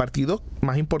 y el partido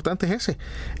más importante es ese,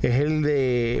 es el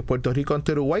de Puerto Rico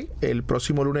ante Uruguay, el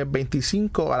próximo lunes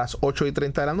 25 a las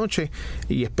 8:30 de la noche,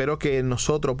 y espero que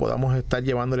nosotros podamos estar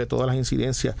llevándole todas las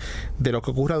incidencias de lo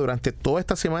que ocurra durante toda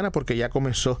esta semana, porque ya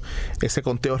comenzó ese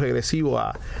conteo regresivo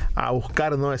a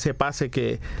buscar, ¿no?, ese pase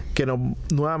que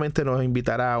nuevamente nos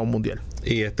invitará a un mundial.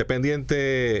 Y esté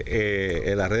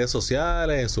pendiente en las redes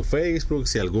sociales, en su Facebook,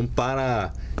 si algún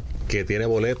pana que tiene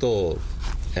boleto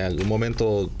en algún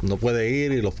momento no puede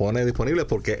ir y los pone disponibles,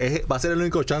 porque va a ser el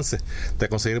único chance de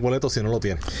conseguir boletos si no lo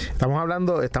tiene.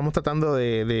 Estamos tratando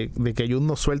de que Jun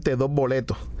nos suelte 2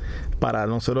 boletos para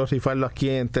nosotros rifarlo aquí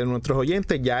entre nuestros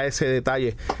oyentes. Ya ese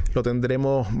detalle lo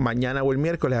tendremos mañana o el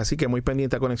miércoles, así que muy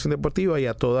pendiente a Conexión Deportiva y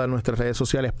a todas nuestras redes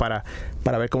sociales para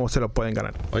ver cómo se los pueden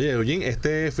ganar. Oye, Eugene,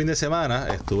 este fin de semana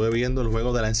estuve viendo el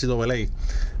juego de la NCAA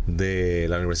de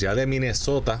la Universidad de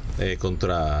Minnesota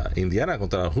contra Indiana,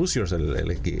 contra los Hoosiers,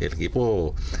 el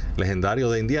equipo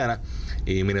legendario de Indiana,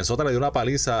 y Minnesota le dio una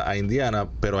paliza a Indiana.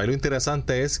 Pero ahí lo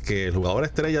interesante es que el jugador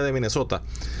estrella de Minnesota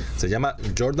se llama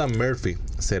Jordan Murphy,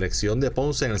 selección de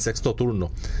Ponce en el 6º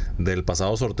turno del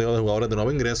pasado sorteo de jugadores de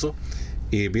nuevo ingreso,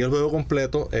 y vi el juego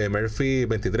completo. Murphy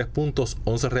 23 puntos,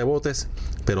 11 rebotes,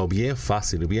 pero bien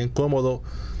fácil, bien cómodo,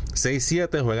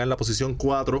 6-7, juega en la posición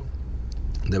 4.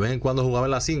 De vez en cuando jugaba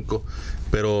en la 5,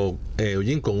 pero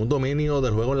Eugene, con un dominio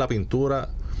del juego en la pintura,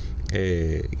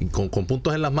 con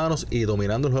puntos en las manos y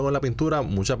dominando el juego en la pintura,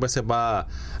 muchas veces va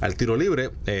al tiro libre.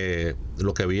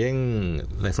 Lo que vi en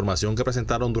la información que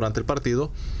presentaron durante el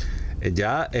partido,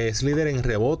 ya es líder en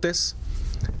rebotes,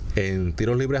 en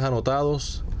tiros libres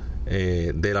anotados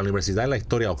de la universidad en la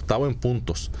historia, 8º en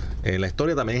puntos en la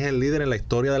historia. También es el líder en la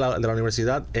historia de la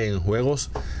universidad en juegos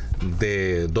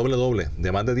de doble,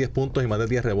 de más de 10 puntos y más de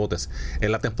 10 rebotes.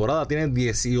 En la temporada tienen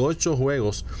 18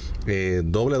 juegos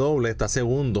doble, está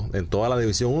segundo en toda la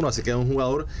División 1, así que es un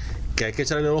jugador que hay que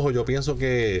echarle el ojo. Yo pienso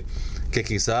que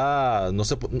quizá no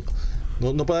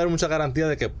puede haber mucha garantía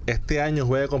de que este año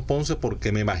juegue con Ponce,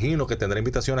 porque me imagino que tendrá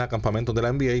invitaciones a campamentos de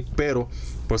la NBA, pero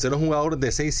por ser un jugador de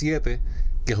 6-7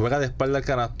 que juega de espalda al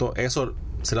canasto, eso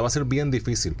se le va a hacer bien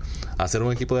difícil hacer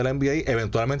un equipo de la NBA.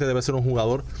 Eventualmente debe ser un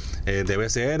jugador de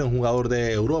BCN, un jugador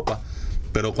de Europa,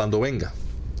 pero cuando venga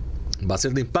va a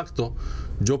ser de impacto.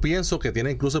 Yo pienso que tiene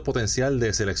incluso el potencial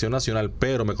de selección nacional,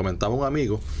 pero me comentaba un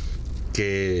amigo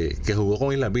que jugó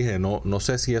con Islas Vírgenes, no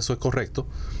sé si eso es correcto,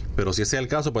 pero si ese es el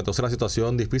caso, pues entonces la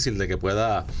situación difícil de que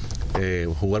pueda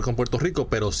jugar con Puerto Rico.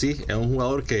 Pero sí, es un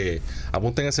jugador que,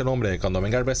 apunten ese nombre, cuando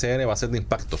venga al BCN va a ser de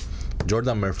impacto,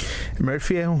 Jordan Murphy.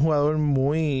 Murphy es un jugador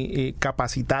muy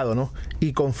capacitado, ¿no?,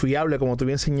 y confiable, como tú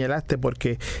bien señalaste,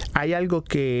 porque hay algo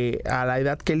que a la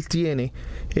edad que él tiene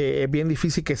es bien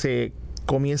difícil que se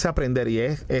comience a aprender, y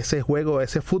es ese juego,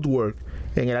 ese footwork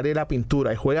en el área de la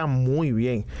pintura, y juega muy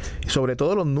bien, y sobre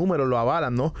todo los números lo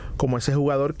avalan, ¿no?, como ese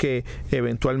jugador que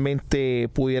eventualmente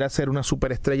pudiera ser una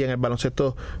superestrella en el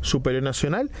baloncesto superior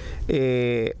nacional.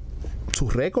 Su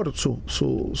récord,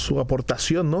 su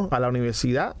aportación, ¿no?, a la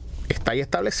universidad está ahí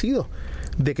establecido.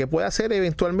 De que pueda ser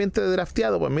eventualmente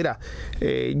drafteado, pues mira,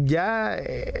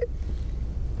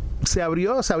 se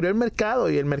abrió el mercado,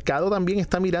 y el mercado también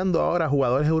está mirando ahora a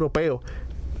jugadores europeos,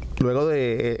 luego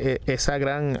de esa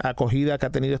gran acogida que ha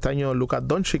tenido este año Luka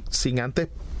Doncic, sin antes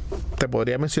te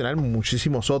podría mencionar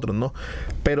muchísimos otros, ¿no?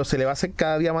 Pero se le va a hacer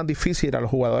cada día más difícil a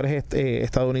los jugadores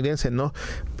estadounidenses, ¿no?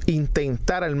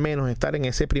 Intentar al menos estar en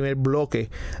ese primer bloque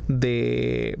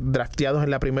de drafteados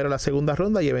en la primera o la segunda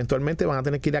ronda, y eventualmente van a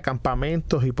tener que ir a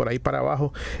campamentos y por ahí para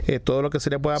abajo, todo lo que se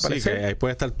le pueda aparecer. Sí, que ahí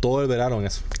puede estar todo el verano en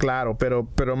eso. Claro,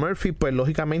 pero Murphy, pues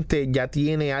lógicamente ya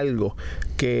tiene algo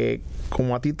que,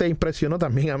 como a ti te impresionó,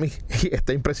 también a mí, y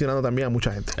está impresionando también a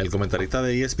mucha gente. El comentarista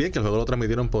de ESPN, que el juego lo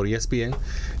transmitieron por ESPN,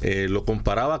 lo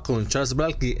comparaba con Charles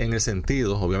Barkley en el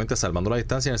sentido, obviamente salvando la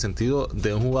distancia, en el sentido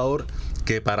de un jugador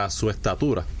que para su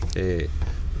estatura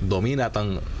domina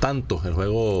tanto el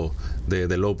juego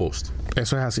de low post.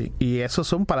 Eso es así, y eso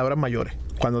son palabras mayores.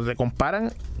 Cuando te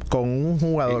comparan con un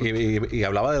jugador... Y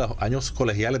hablaba de los años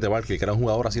colegiales de Barkley, que era un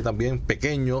jugador así también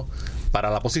pequeño para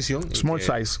la posición. Small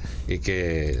size. Y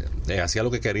que hacía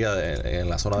lo que quería en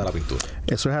la zona de la pintura.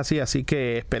 Eso es así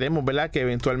que esperemos, ¿verdad?, que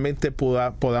eventualmente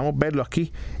podamos verlo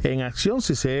aquí en acción,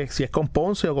 si es con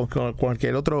Ponce o con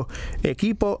cualquier otro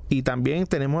equipo. Y también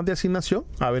tenemos de asignación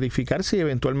a verificar si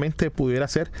eventualmente pudiera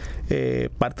ser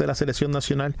parte de la selección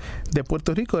nacional de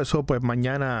Puerto Rico. Eso pues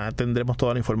mañana tendremos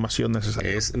toda la información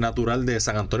necesaria. Es natural de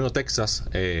San Antonio, Texas,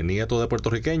 nieto de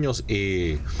puertorriqueños.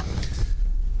 Y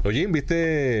oye,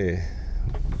 ¿viste?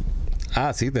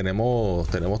 Sí, tenemos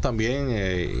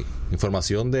también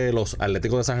información de los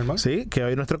Atléticos de San Germán. Sí, que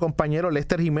hoy nuestro compañero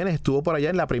Lester Jiménez estuvo por allá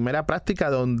en la primera práctica,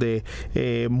 donde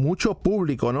mucho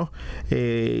público, ¿no?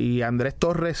 Y Andrés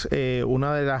Torres,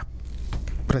 una de las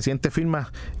recientes firmas,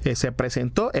 se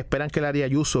presentó. Esperan que el área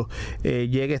Ayuso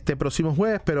llegue este próximo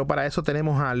jueves, pero para eso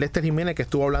tenemos a Lester Jiménez, que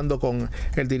estuvo hablando con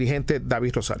el dirigente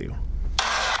David Rosario.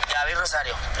 David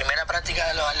Rosario, primera práctica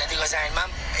de los Atléticos de San Germán.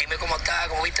 Dime cómo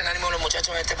viste el ánimo de los muchachos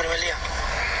en este primer día.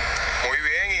 Muy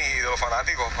bien, y de los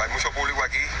fanáticos, hay mucho público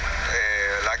aquí.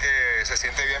 La que se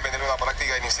siente bien venir a una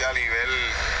práctica inicial y ver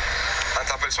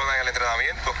tantas personas en el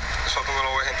entrenamiento. Eso tú no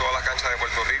lo ves en todas las canchas de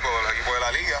Puerto Rico, de los equipos de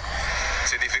la liga.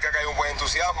 Significa que hay un buen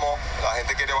entusiasmo, la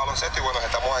gente quiere baloncesto, y bueno,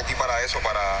 estamos aquí para eso,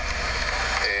 para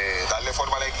darle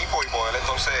forma al equipo y poder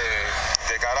entonces,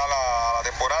 de cara a la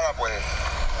temporada, pues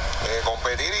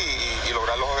competir y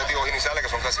lograr los objetivos iniciales, que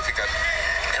son clasificar.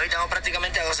 Estamos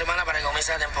prácticamente a 2 semanas para que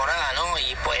comience la temporada, ¿no?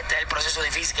 Y pues este es el proceso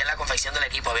difícil, que es la confección del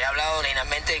equipo. Había hablado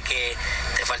originalmente que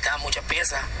te faltaban muchas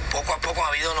piezas. Poco a poco ha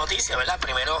habido noticias, ¿verdad?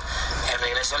 Primero, el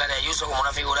regreso de Larry Ayuso como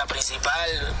una figura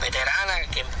principal, veterana,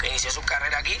 que inició su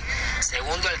carrera aquí.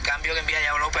 Segundo, el cambio que envía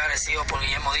Yao López agresivo por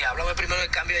Guillermo Díaz. Háblame primero del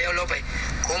cambio de Yao López.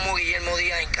 ¿Cómo Guillermo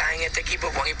Díaz encaja en este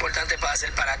equipo? ¿Cuán importante va a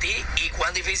ser para ti? ¿Y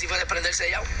cuán difícil fue desprenderse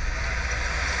de Yao?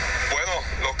 Bueno,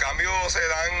 los cambios se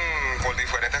dan por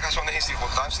diferentes razones y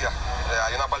circunstancias.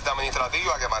 Hay una parte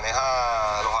administrativa que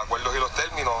maneja los acuerdos y los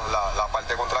términos, la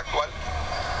parte contractual,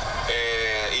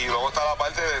 y luego está la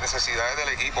parte de necesidades del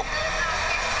equipo.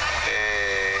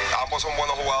 Ambos son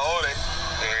buenos jugadores,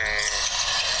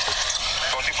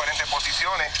 son diferentes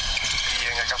posiciones, y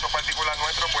en el caso particular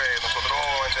nuestro, pues nosotros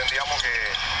entendíamos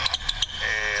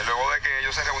que luego de que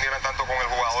ellos se reunieran tanto con el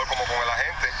jugador como con el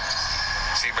agente,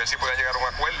 ver si podían llegar a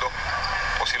un acuerdo.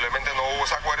 Posiblemente no hubo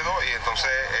ese acuerdo, y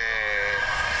entonces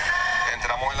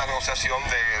entramos en la negociación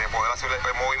de poder hacer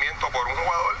el movimiento por un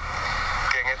jugador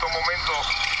que en estos momentos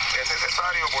es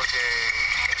necesario, porque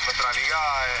en nuestra liga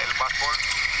el backcourt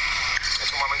es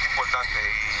sumamente importante,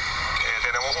 y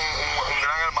tenemos un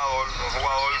gran armador, un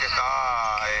jugador que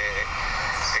está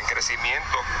en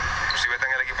crecimiento, inclusive está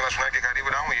en el equipo nacional, que es Gary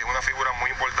Brown, y es una figura muy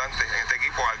importante en este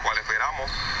equipo, al cual esperamos,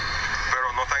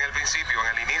 pero no está en el principio,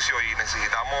 en el inicio, y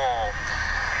necesitamos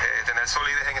tener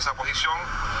solidez en esa posición,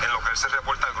 en lo que él se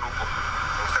reporta al grupo.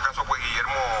 En este caso, pues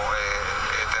Guillermo,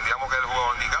 entendíamos que es el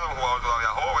jugador indicado, un jugador todavía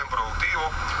joven, productivo,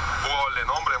 jugador de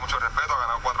nombre, de mucho respeto, ha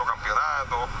ganado 4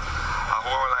 campeonatos, ha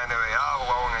jugado en la NBA, ha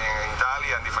jugado en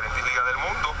Italia, en diferentes ligas del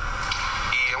mundo,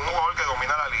 y es un jugador que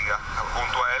domina la liga.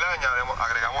 Junto a él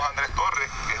agregamos a Andrés Torres,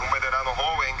 que es un veterano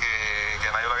joven que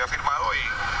nadie lo había firmado, y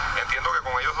entiendo que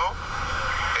con ellos dos,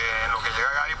 en lo que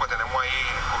llega Gary, pues tenemos ahí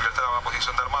cubierta la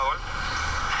posición de armador.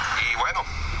 Y bueno,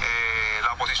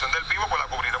 la posición del pivo, pues la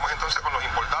cubriremos entonces con los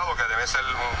importados, que debe ser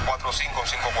un 4-5, un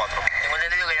 5-4. Tengo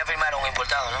entendido que ya firmaron un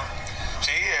importado, ¿no?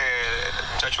 Sí, el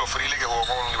muchacho Freely, que jugó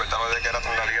con Libertadores de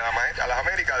Querétaro en la Liga de las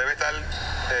Américas, debe estar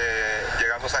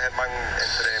llegando a San Germán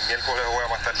entre miércoles o jueves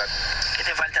más tarde. ¿Qué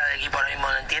te falta del equipo ahora mismo?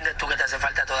 ¿No entiendes tú que te hace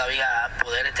falta todavía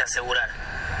poder asegurar?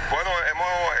 Bueno,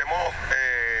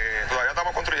 todavía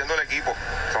estamos construyendo el equipo.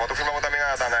 Nosotros firmamos también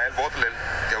a Danael Butler,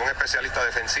 que es un especialista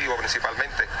defensivo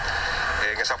principalmente,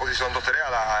 en esa posición 2-3,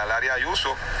 al área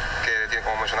Ayuso, que tiene,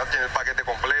 como mencionaste, tiene el paquete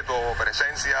completo,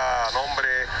 presencia, nombre,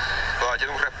 todavía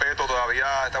tiene un respeto, todavía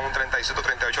está en un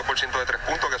 37-38% de 3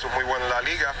 puntos, que eso es muy bueno en la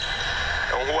liga.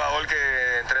 Es un jugador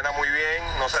que entrena muy bien,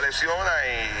 no se lesiona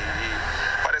y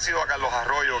parecido a Carlos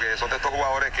Arroyo, que son de estos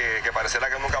jugadores que pareciera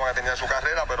que nunca van a terminar su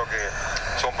carrera, pero que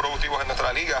son productivos en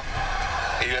nuestra liga.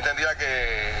 Y yo entendía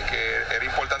que era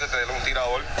importante tener un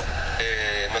tirador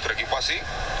en nuestro equipo así,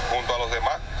 junto a los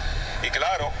demás. Y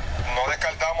claro, no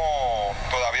descartamos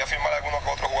todavía firmar algunos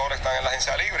otros jugadores que están en la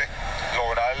agencia libre,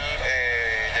 lograr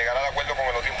llegar al acuerdo con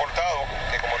el otro importado,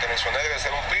 que como te mencioné debe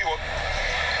ser un pívot,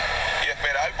 y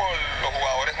esperar por los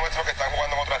jugadores nuestros que están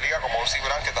jugando en otras ligas, como Orsi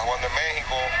Brand, que está jugando en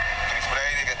México, Chris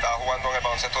Brady, que está jugando en el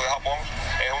baloncesto de Japón.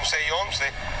 Es un 6-11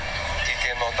 y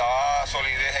que nos da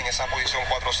solidez en esa posición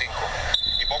 4-5.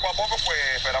 Y poco a poco pues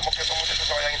esperamos que esos muchachos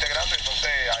se vayan integrando,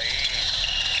 entonces ahí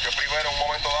yo primero en un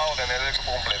momento dado tener el equipo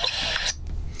completo.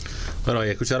 Bueno,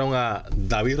 ahí escucharon a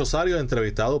David Rosario,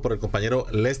 entrevistado por el compañero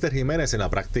Lester Jiménez en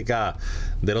la práctica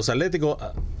de los Atléticos.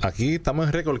 Aquí estamos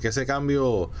en récord que ese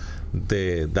cambio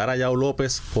de dar a Yao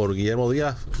López por Guillermo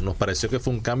Díaz nos pareció que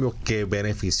fue un cambio que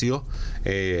benefició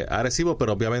a Arecibo,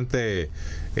 pero obviamente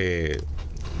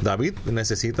David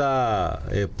necesita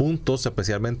puntos,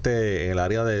 especialmente en el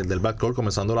área del backcourt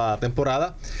comenzando la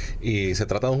temporada, y se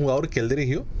trata de un jugador que él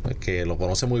dirigió, que lo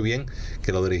conoce muy bien,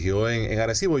 que lo dirigió en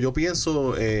Arecibo. Yo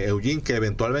pienso, Eugene, que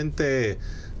eventualmente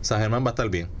San Germán va a estar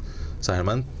bien. San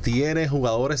Germán tiene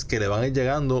jugadores que le van a ir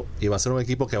llegando y va a ser un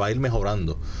equipo que va a ir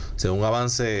mejorando según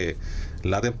avance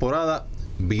la temporada,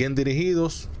 bien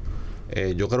dirigidos.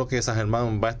 Yo creo que San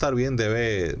Germán va a estar bien,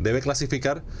 debe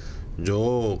clasificar.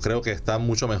 Yo creo que está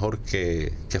mucho mejor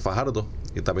que Fajardo,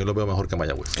 y también lo veo mejor que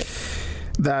Mayagüez.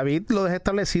 David lo dejé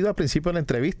establecido al principio de la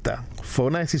entrevista. Fue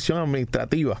una decisión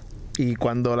administrativa. Y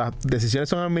cuando las decisiones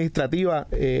son administrativas,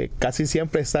 casi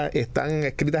siempre están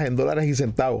escritas en dólares y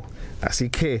centavos. Así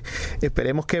que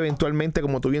esperemos que eventualmente,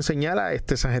 como tú bien señalas,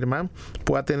 San Germán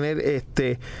pueda tener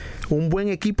un buen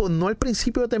equipo, no al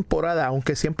principio de temporada,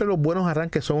 aunque siempre los buenos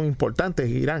arranques son importantes,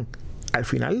 Irán, al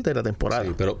final de la temporada.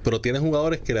 Sí, pero tiene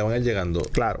jugadores que le van a ir llegando.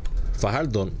 Claro.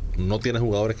 Fajardo no tiene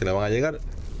jugadores que le van a llegar.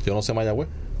 Yo no sé Mayagüez.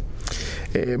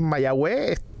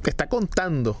 Mayagüez está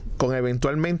contando con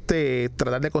eventualmente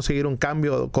tratar de conseguir un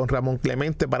cambio con Ramón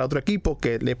Clemente para otro equipo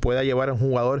que le pueda llevar a un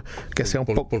jugador que sea un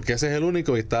poco... Porque ese es el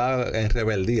único y está en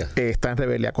rebeldía. Está en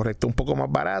rebeldía, correcto. Un poco más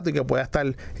barato y que pueda estar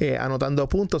anotando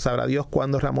puntos. Sabrá Dios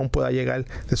cuándo Ramón pueda llegar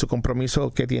de su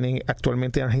compromiso que tienen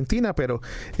actualmente en Argentina. Pero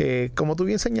como tú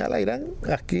bien señalas, Irán,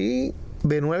 aquí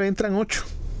de 9 entran 8.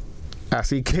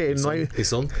 Así que y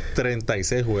son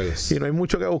 36 juegos. Y no hay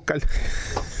mucho que buscar.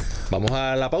 Vamos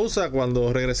a la pausa.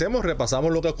 Cuando regresemos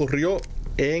repasamos lo que ocurrió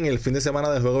en el fin de semana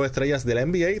del Juego de Estrellas de la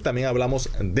NBA y también hablamos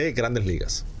de Grandes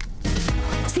Ligas.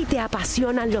 Si te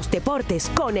apasionan los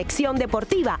deportes, Conexión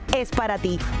Deportiva es para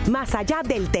ti, más allá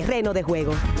del terreno de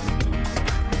juego.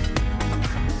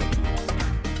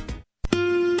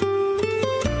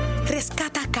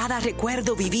 Rescata cada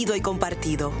recuerdo vivido y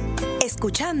compartido,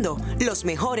 escuchando los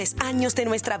mejores años de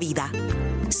nuestra vida.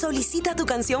 Solicita tu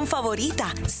canción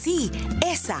favorita, sí,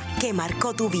 esa que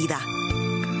marcó tu vida,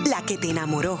 la que te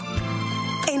enamoró.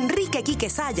 Enrique Quique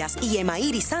Sayas y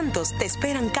Emairi Santos te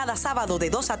esperan cada sábado de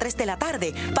 2 a 3 de la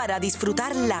tarde para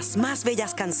disfrutar las más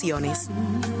bellas canciones.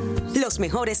 Los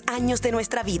mejores años de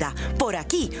nuestra vida, por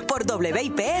aquí, por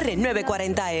WIPR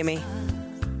 940M.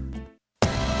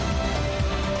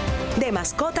 De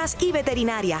Mascotas y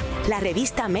Veterinaria, la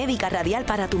revista médica radial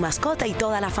para tu mascota y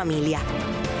toda la familia.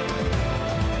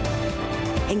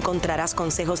 Encontrarás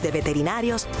consejos de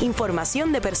veterinarios,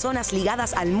 información de personas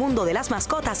ligadas al mundo de las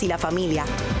mascotas y la familia.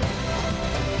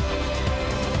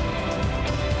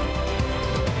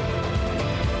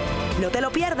 No te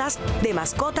lo pierdas, de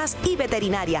Mascotas y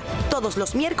Veterinaria, todos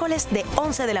los miércoles de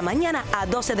 11 de la mañana a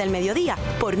 12 del mediodía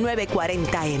por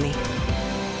 940M.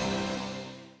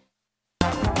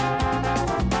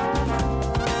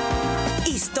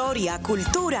 Historia,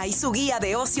 cultura y su guía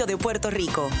de ocio de Puerto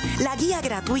Rico. La guía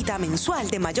gratuita mensual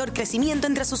de mayor crecimiento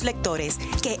entre sus lectores,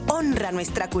 que honra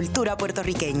nuestra cultura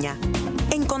puertorriqueña.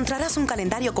 Encontrarás un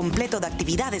calendario completo de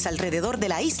actividades alrededor de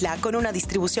la isla con una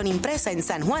distribución impresa en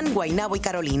San Juan, Guaynabo y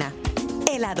Carolina.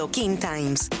 El Adoquín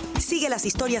Times. Sigue las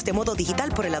historias de modo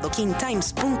digital por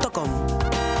eladoquintimes.com.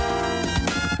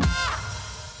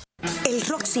 El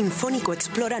rock sinfónico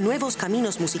explora nuevos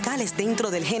caminos musicales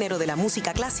dentro del género de la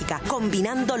música clásica,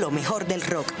 combinando lo mejor del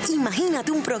rock.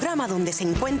 Imagínate un programa donde se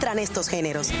encuentran estos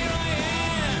géneros.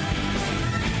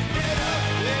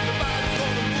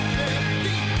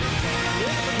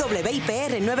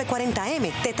 WIPR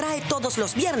 940M te trae todos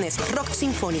los viernes Rock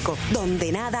Sinfónico,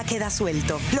 donde nada queda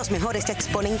suelto. Los mejores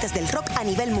exponentes del rock a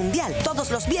nivel mundial, todos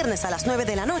los viernes a las 9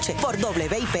 de la noche por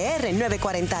WIPR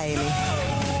 940M.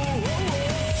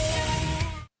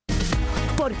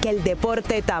 porque el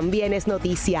deporte también es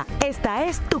noticia. Esta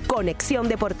es tu Conexión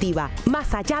Deportiva,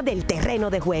 más allá del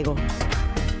terreno de juego.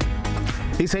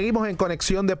 Y seguimos en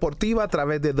Conexión Deportiva a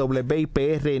través de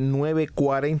WIPR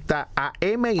 940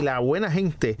 AM, y la buena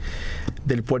gente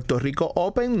del Puerto Rico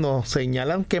Open nos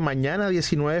señalan que mañana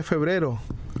 19 de febrero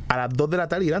a las 2 de la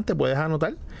tarde, Irán, te puedes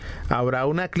anotar, habrá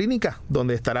una clínica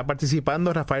donde estará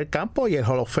participando Rafael Campos y el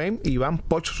Hall of Fame Iván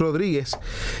Poch Rodríguez.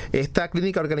 Esta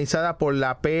clínica, organizada por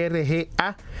la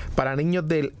PRGA para niños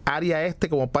del área este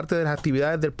como parte de las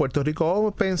actividades del Puerto Rico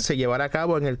Open, se llevará a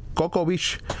cabo en el Cocoa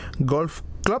Beach Golf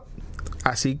Club.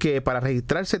 Así que para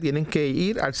registrarse tienen que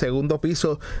ir al segundo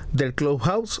piso del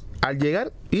Clubhouse al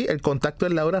llegar, y el contacto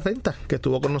es Laura Renta, que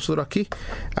estuvo con nosotros aquí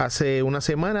hace una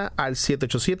semana, al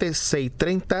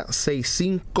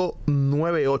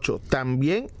 787-630-6598.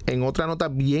 También, en otra nota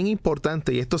bien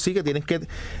importante, y esto sí que tienen que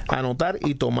anotar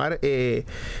y tomar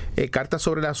cartas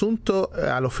sobre el asunto,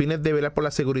 a los fines de velar por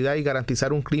la seguridad y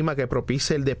garantizar un clima que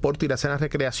propicie el deporte y la sana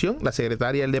recreación, la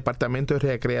secretaria del Departamento de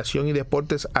Recreación y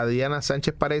Deportes, Adriana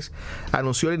Sánchez Párez,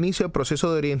 anunció el inicio del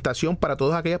proceso de orientación para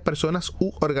todas aquellas personas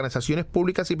u organizaciones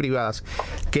públicas y privadas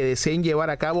que deseen llevar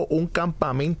a cabo un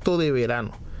campamento de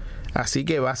verano. Así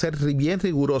que va a ser bien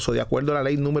riguroso. De acuerdo a la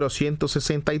ley número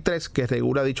 163 que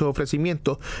regula dichos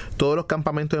ofrecimientos, todos los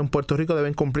campamentos en Puerto Rico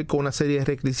deben cumplir con una serie de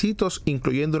requisitos,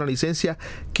 incluyendo una licencia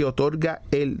que otorga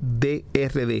el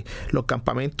DRD. Los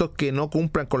campamentos que no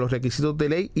cumplan con los requisitos de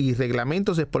ley y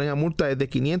reglamentos se exponen a multa desde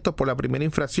 500 por la primera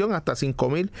infracción hasta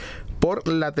 5,000 por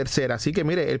la tercera. Así que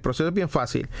mire, el proceso es bien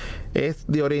fácil. Es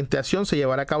de orientación, se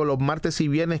llevará a cabo los martes y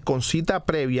viernes con cita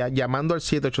previa, llamando al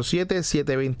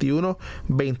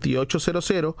 787-721-2800.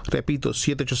 Repito,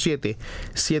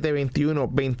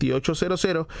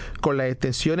 787-721-2800, con las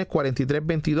extensiones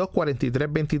 4322,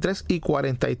 4323 y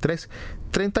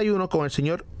 4331 con el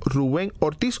señor Rubén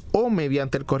Ortiz, o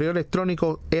mediante el correo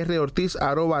electrónico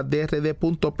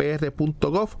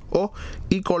rortiz@drd.pr.gov o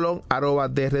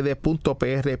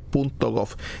icolon@drd.pr.gov.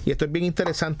 Y esto es bien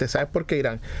interesante, ¿sabes por qué,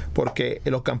 Irán? Porque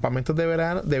los campamentos de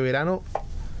verano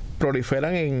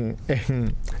proliferan en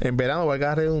verano, valga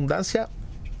la redundancia,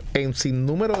 en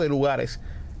sinnúmero de lugares,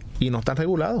 y no están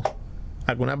regulados.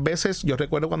 Algunas veces, yo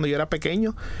recuerdo cuando yo era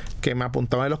pequeño, que me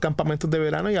apuntaban en los campamentos de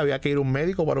verano y había que ir a un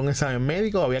médico para un examen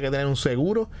médico, había que tener un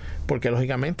seguro, porque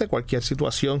lógicamente cualquier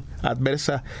situación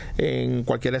adversa en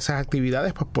cualquiera de esas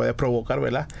actividades pues puede provocar,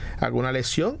 ¿verdad?, alguna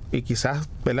lesión, y quizás,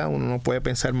 ¿verdad?, uno no puede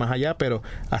pensar más allá, pero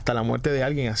hasta la muerte de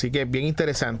alguien. Así que es bien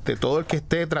interesante. Todo el que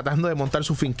esté tratando de montar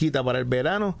su finquita para el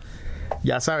verano,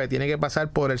 ya sabe, tiene que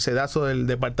pasar por el sedazo del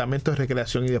Departamento de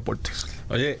Recreación y Deportes.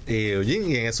 Oye, Eugene,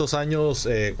 y en esos años,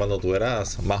 cuando tú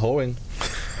eras más joven,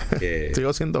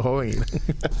 sigo siendo joven.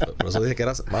 Por eso dije que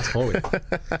eras más joven.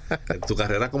 En tu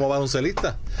carrera como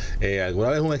baloncelista, ¿alguna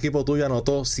vez un equipo tuyo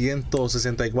anotó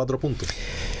 164 puntos?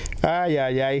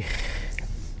 Ay.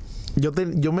 Yo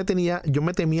me temía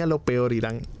lo peor,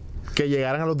 Irán, que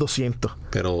llegaran a los 200.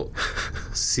 Pero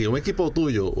si un equipo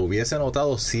tuyo hubiese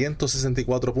anotado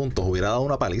 164 puntos, hubiera dado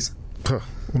una paliza.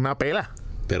 Una pela.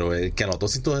 Pero el que anotó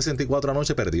 164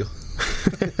 anoche perdió.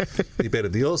 Y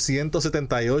perdió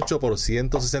 178 por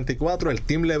 164. El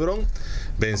Team LeBron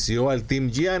venció al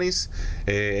Team Giannis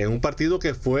en un partido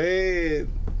que fue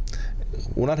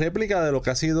una réplica de lo que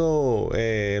ha sido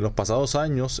los pasados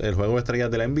años el juego de estrellas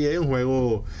de la NBA. Un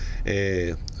juego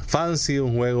fancy,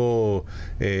 un juego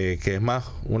que es más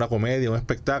una comedia, un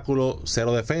espectáculo,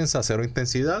 cero defensa, cero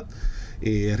intensidad,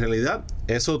 y en realidad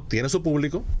eso tiene su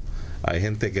público. Hay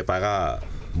gente que paga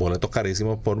boletos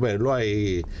carísimos por verlo,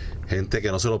 hay gente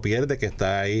que no se lo pierde, que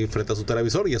está ahí frente a su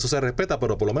televisor, y eso se respeta.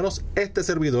 Pero por lo menos este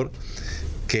servidor,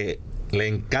 que le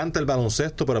encanta el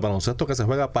baloncesto, pero el baloncesto que se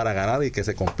juega para ganar y que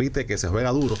se compite, que se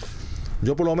juega duro,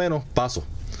 yo por lo menos paso.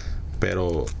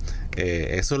 Pero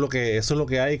eso es lo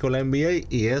que hay con la NBA,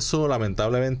 y eso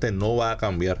lamentablemente no va a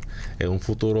cambiar en un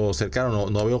futuro cercano.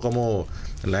 No veo cómo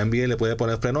la NBA le puede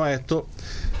poner freno a esto.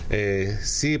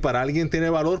 Si para alguien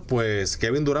tiene valor, pues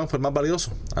Kevin Durant fue el más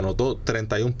valioso, anotó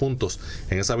 31 puntos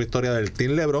en esa victoria del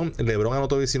Team LeBron. LeBron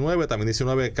anotó 19, también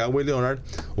 19 Kawhi Leonard,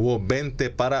 hubo 20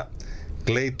 para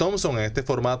Klay Thompson. En este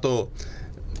formato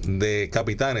de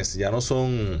capitanes, ya no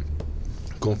son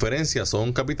conferencias,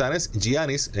 son capitanes.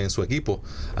 Giannis en su equipo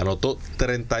anotó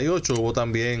 38, hubo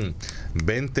también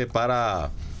 20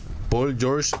 para Paul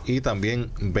George y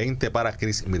también 20 para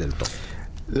Chris Middleton.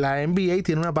 La NBA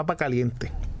tiene una papa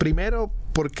caliente. Primero,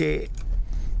 porque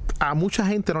a mucha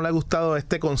gente no le ha gustado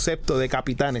este concepto de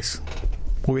capitanes.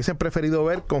 Hubiesen preferido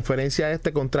ver conferencia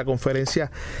este contra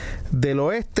conferencia del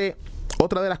oeste.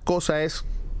 Otra de las cosas es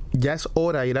ya es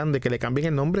hora, Irán, de que le cambien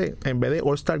el nombre en vez de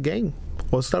All-Star Game,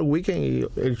 All-Star Weekend y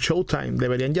el Showtime.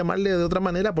 Deberían llamarle de otra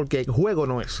manera porque el juego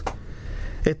no es.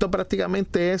 Esto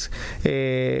prácticamente es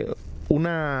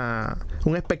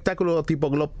un espectáculo tipo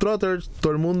Globetrotters,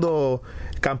 todo el mundo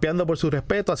campeando por su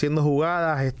respeto, haciendo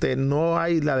jugadas, no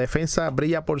hay, la defensa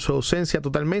brilla por su ausencia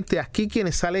totalmente. Aquí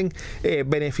quienes salen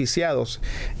beneficiados,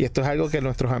 y esto es algo que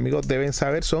nuestros amigos deben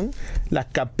saber, son las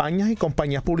campañas y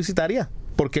compañías publicitarias,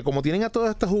 porque como tienen a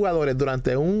todos estos jugadores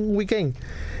durante un weekend,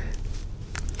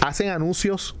 hacen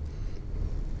anuncios,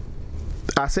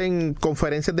 hacen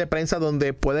conferencias de prensa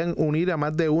donde pueden unir a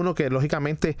más de uno, que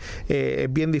lógicamente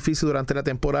es bien difícil durante la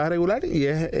temporada regular, y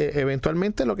es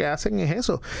eventualmente lo que hacen es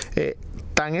eso.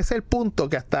 Tan es el punto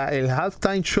que hasta el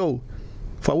halftime show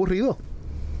fue aburrido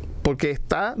porque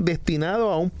está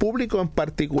destinado a un público en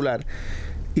particular.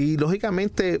 Y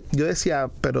lógicamente yo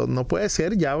decía, pero no puede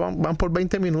ser, ya van por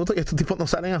 20 minutos y estos tipos no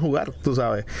salen a jugar, tú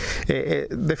sabes.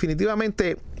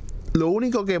 Definitivamente lo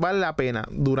único que vale la pena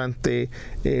durante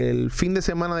el fin de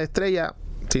semana de estrella,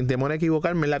 sin temor a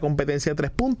equivocarme, es la competencia de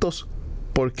 3 puntos,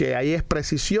 porque ahí es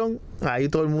precisión, ahí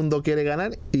todo el mundo quiere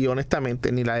ganar, y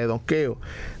honestamente ni la de donqueo,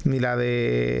 ni la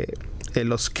de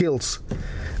los skills,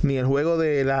 ni el juego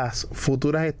de las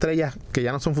futuras estrellas, que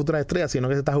ya no son futuras estrellas, sino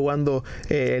que se está jugando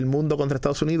el mundo contra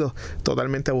Estados Unidos,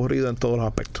 totalmente aburrido en todos los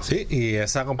aspectos. Sí, y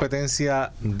esa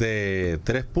competencia de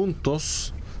 3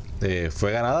 puntos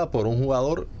fue ganada por un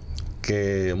jugador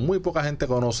que muy poca gente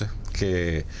conoce,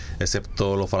 que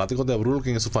excepto los fanáticos de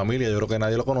Brooklyn y su familia, yo creo que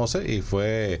nadie lo conoce, y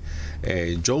fue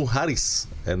Joe Harris,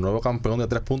 el nuevo campeón de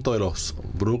 3 puntos de los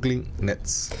Brooklyn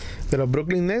Nets. De los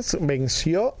Brooklyn Nets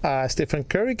venció a Stephen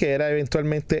Curry, que era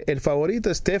eventualmente el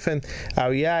favorito. Stephen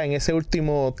había en ese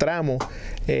último tramo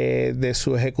de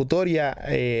su ejecutoria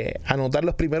anotar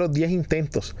los primeros 10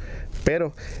 intentos,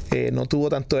 pero no tuvo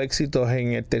tanto éxito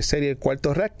en el tercer y el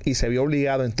cuarto rack, y se vio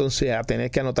obligado entonces a tener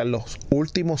que anotar los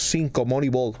últimos 5 money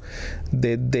ball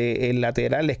desde el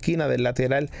lateral, la esquina del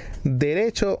lateral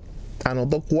derecho.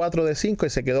 Anotó 4 de 5 y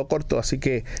se quedó corto, así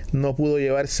que no pudo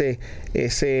llevarse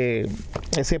ese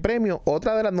premio.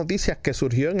 Otra de las noticias que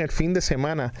surgió en el fin de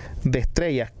semana de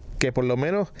estrellas, que por lo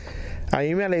menos a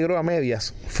mí me alegró a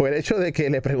medias, fue el hecho de que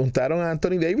le preguntaron a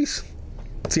Anthony Davis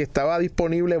si estaba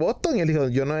disponible Boston, y él dijo,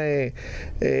 yo no he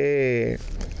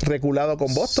reculado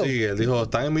con Boston. Sí, él dijo,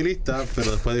 están en mi lista,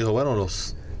 pero después dijo, bueno,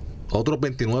 los otros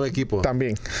 29 equipos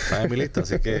también están en mi lista,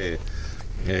 así que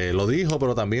lo dijo,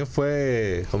 pero también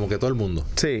fue como que todo el mundo.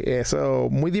 Sí, eso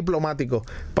muy diplomático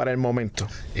para el momento.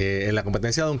 En la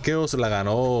competencia de donkeos la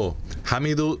ganó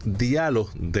Hamidou Diallo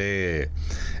de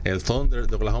el Thunder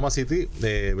de Oklahoma City.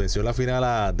 Venció en la final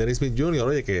a Dennis Smith Jr.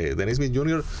 Oye, que Dennis Smith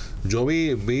Jr. yo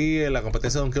vi en la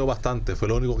competencia de donkeo bastante, fue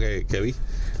lo único que vi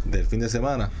del fin de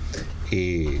semana,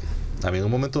 y a mí en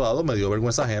un momento dado me dio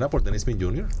vergüenza ajena por Dennis Smith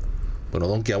Jr. Pero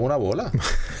donkeaba una bola.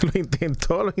 Lo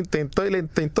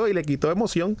intentó y le quitó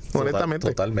emoción,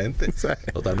 honestamente.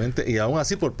 Totalmente. Y aún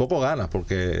así por poco gana,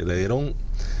 porque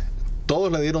todos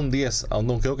le dieron 10 a un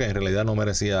donkeo que en realidad no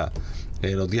merecía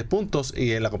los 10 puntos.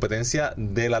 Y en la competencia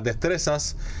de las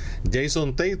destrezas,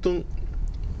 Jason Tatum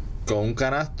con un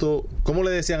canasto. ¿Cómo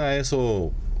le decían a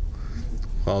eso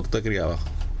cuando tú te criabas?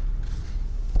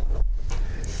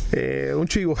 Un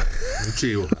chivo.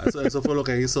 Eso fue lo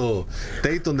que hizo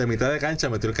Tatum de mitad de cancha,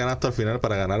 metió el canasto al final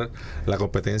para ganar la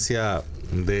competencia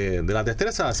de las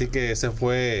destrezas. Así que ese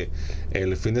fue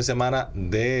el fin de semana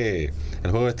de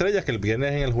el juego de estrellas, que el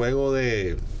viernes en el juego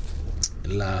de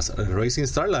las Racing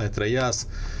Stars, las estrellas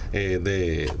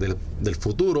del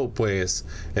futuro, pues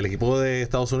el equipo de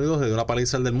Estados Unidos le dio una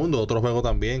paliza al del mundo. Otro juego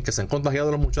también que se han contagiado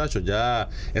los muchachos, ya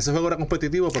ese juego era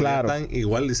competitivo, pero claro, ya están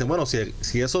igual, dicen, bueno,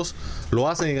 si esos lo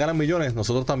hacen y ganan millones,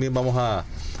 nosotros también vamos a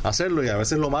hacerlo. Y a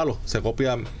veces lo malo se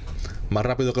copia más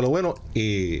rápido que lo bueno,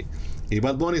 y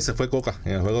Bad Bunny se fue coca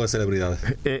en el juego de celebridades.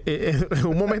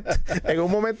 En un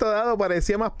momento dado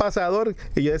parecía más pasador,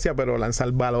 y yo decía, pero lanza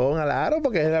el balón al aro,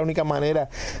 porque es la única manera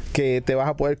que te vas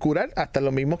a poder curar. Hasta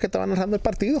los mismos que estaban narrando el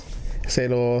partido se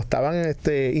lo estaban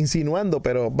insinuando,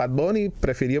 pero Bad Bunny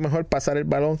prefirió mejor pasar el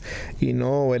balón y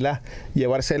no, ¿verdad?,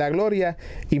 llevarse la gloria.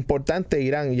 Importante,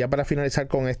 Irán, ya para finalizar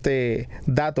con este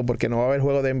dato, porque no va a haber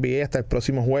juego de NBA hasta el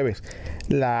próximo jueves.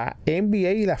 La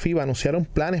NBA y la FIBA anunciaron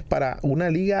planes para una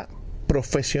liga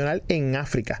profesional en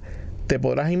África. Te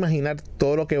podrás imaginar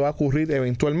todo lo que va a ocurrir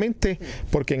eventualmente,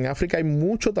 porque en África hay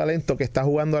mucho talento que está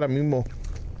jugando ahora mismo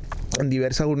en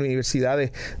diversas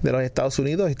universidades de los Estados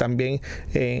Unidos y también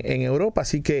en Europa,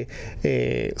 así que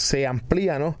se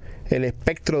amplía, ¿no?, el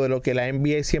espectro de lo que la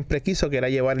NBA siempre quiso, que era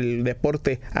llevar el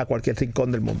deporte a cualquier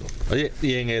rincón del mundo. Oye,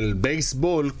 y en el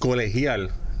béisbol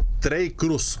colegial, Trey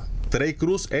Cruz Trey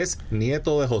Cruz es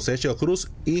nieto de José Cheo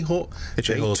Cruz, hijo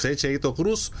de José Cheito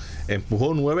Cruz.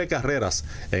 Empujó 9 carreras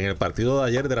en el partido de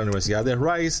ayer de la Universidad de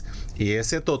Rice, y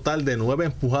ese total de 9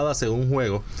 empujadas en un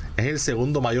juego es el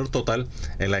segundo mayor total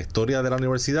en la historia de la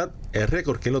universidad. El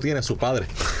récord que lo tiene su padre,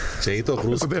 Cheito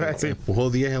Cruz, empujó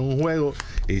 10 en un juego,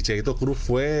 y Cheito Cruz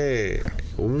fue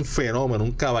un fenómeno,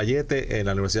 un caballete en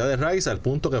la Universidad de Rice, al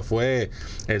punto que fue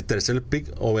el tercer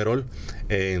pick overall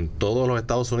en todos los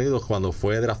Estados Unidos cuando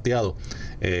fue drafteado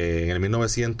en el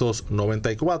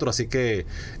 1994. Así que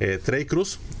Trey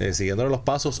Cruz siguiéndole los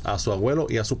pasos a su abuelo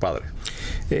y a su padre.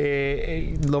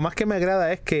 Lo más que me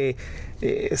agrada es que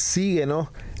sigue,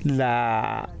 ¿no?,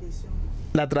 la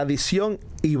tradición,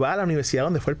 y va a la universidad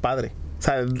donde fue el padre. O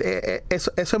sea,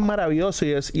 eso es maravilloso,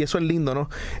 y eso es lindo, ¿no?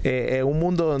 En un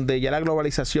mundo donde ya la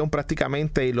globalización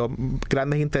prácticamente y los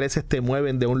grandes intereses te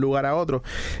mueven de un lugar a otro.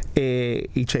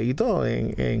 Y Cheito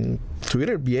en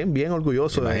Twitter bien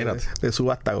orgulloso de su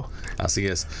vástago. Así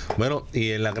es. Bueno,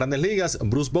 y en las grandes ligas,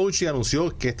 Bruce Bochy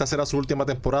anunció que esta será su última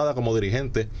temporada como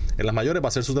dirigente. En las mayores va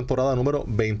a ser su temporada número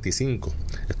 25.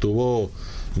 Estuvo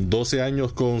 12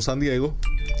 años con San Diego.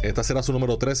 Esta será su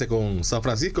número 13 con San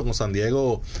Francisco. Con San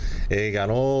Diego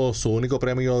ganó su único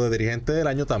premio de dirigente del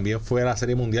año. También fue a la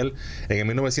Serie Mundial en el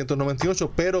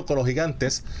 1998, pero con los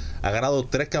Gigantes ha ganado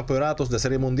 3 campeonatos de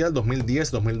Serie Mundial,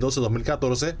 2010, 2012,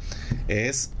 2014.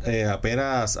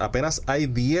 Apenas hay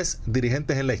 10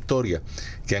 dirigentes en la historia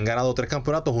que han ganado 3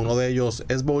 campeonatos. Uno de ellos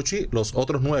es Bochy, los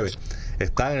otros 9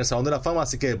 están en el Salón de la Fama,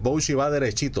 así que Bochy va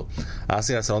derechito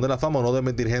hacia el Salón de la Fama, uno de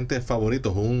mis dirigentes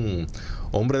favoritos, un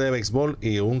hombre de béisbol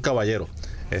y un caballero,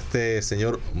 este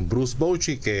señor Bruce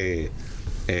Bochy, que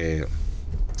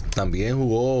también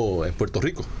jugó en Puerto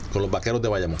Rico con los Vaqueros de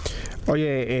Bayamón.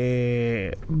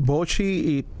 Oye,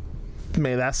 Bochy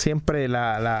me da siempre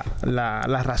la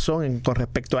razón con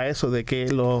respecto a eso, de que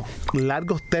los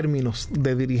largos términos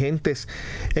de dirigentes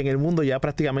en el mundo ya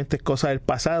prácticamente es cosa del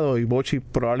pasado, y Bochy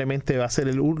probablemente va a ser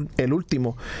el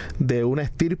último de una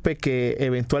estirpe que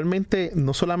eventualmente,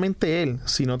 no solamente él,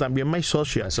 sino también Mike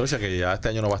Scioscia, que ya este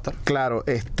año no va a estar. Claro,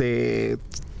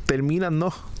 terminan,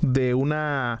 ¿no?, de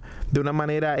una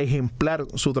manera ejemplar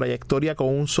su trayectoria con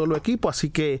un solo equipo. Así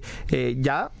que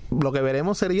ya lo que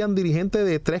veremos serían dirigentes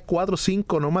de 3, 4,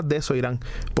 5, no más de eso irán,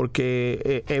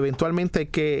 porque eventualmente hay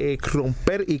que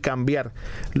romper y cambiar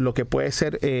lo que puede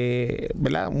ser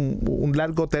 ¿verdad?, un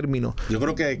largo término. Yo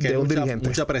creo que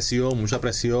hay mucha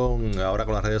presión ahora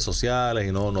con las redes sociales,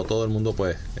 y no todo el mundo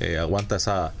pues aguanta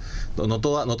esa, no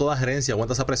toda gerencia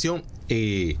aguanta esa presión.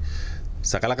 Y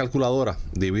saca la calculadora,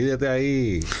 divídete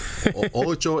ahí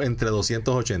 8 entre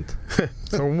 280.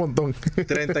 Son un montón.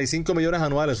 35 millones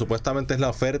anuales supuestamente es la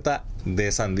oferta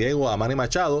de San Diego a Manny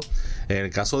Machado. En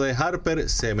el caso de Harper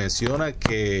se menciona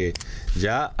que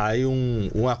ya hay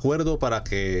un acuerdo para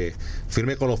que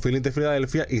firme con los Phillies de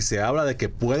Filadelfia, y se habla de que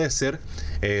puede ser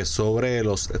sobre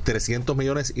los 300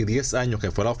 millones y 10 años,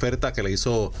 que fue la oferta que le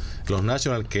hizo los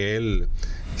Nationals, que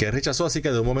rechazó. Así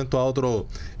que de un momento a otro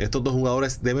estos dos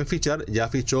jugadores deben fichar. Ya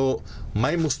fichó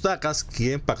Mike Moustakas,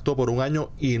 quien pactó por 1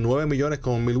 año y 9 millones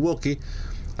con Milwaukee.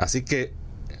 Así que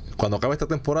cuando acabe esta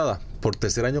temporada, por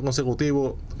 3er año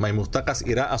consecutivo, Mike Moustakas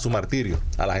irá a su martirio,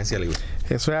 a la agencia libre.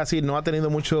 Eso es así, no ha tenido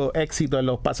mucho éxito en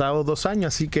los pasados 2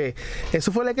 años, así que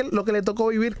eso fue lo que le tocó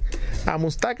vivir a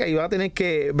Moustakas, y va a tener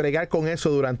que bregar con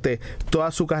eso durante toda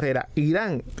su carrera.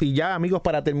 Irán, y ya amigos,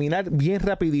 para terminar bien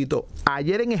rapidito,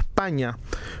 ayer en España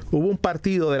hubo un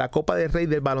partido de la Copa del Rey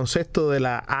del baloncesto de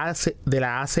la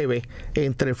ACB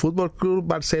entre el Fútbol Club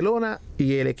Barcelona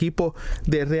y el equipo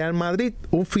de Real Madrid,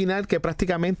 un final que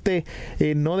prácticamente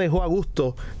no dejó a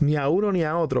gusto ni a uno ni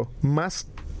a otro. Más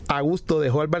a gusto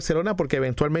dejó al Barcelona, porque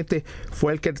eventualmente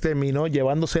fue el que terminó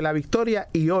llevándose la victoria,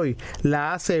 y hoy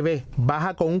la ACB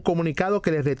baja con un comunicado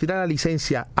que le retira la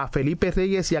licencia a Felipe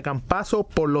Reyes y a Campazzo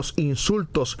por los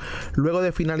insultos luego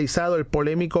de finalizado el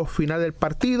polémico final del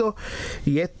partido,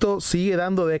 y esto sigue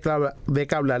dando de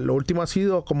qué hablar. Lo último ha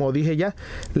sido, como dije ya,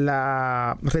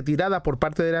 la retirada por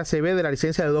parte de la ACB de la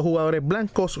licencia de 2 jugadores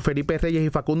blancos, Felipe Reyes y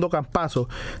Facundo Campazzo,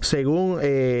 según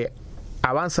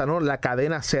avanza, ¿no?, la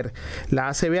cadena SER. La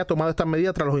ACB ha tomado esta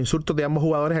medida tras los insultos de ambos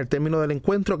jugadores al término del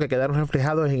encuentro, que quedaron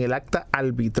reflejados en el acta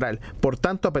arbitral. Por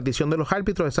tanto, a petición de los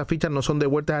árbitros, esas fichas no son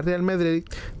devueltas al Real Madrid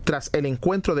tras el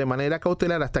encuentro de manera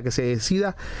cautelar hasta que se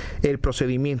decida el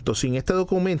procedimiento. Sin este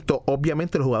documento,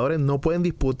 obviamente los jugadores no pueden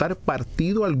disputar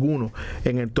partido alguno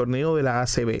en el torneo de la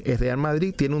ACB. El Real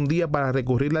Madrid tiene un día para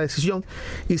recurrir la decisión,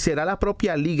 y será la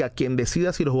propia liga quien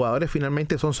decida si los jugadores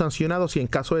finalmente son sancionados, y en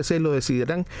caso de ser, lo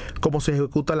decidirán cómo se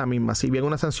ejecuta la misma, si bien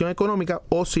una sanción económica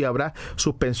o si habrá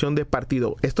suspensión de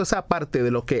partido. Esto es aparte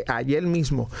de lo que ayer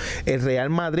mismo el Real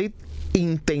Madrid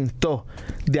intentó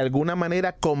de alguna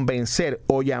manera convencer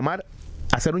o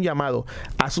hacer un llamado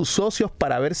a sus socios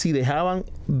para ver si dejaban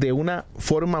de una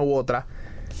forma u otra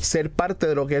ser parte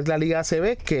de lo que es la Liga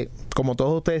ACB, que como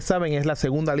todos ustedes saben es la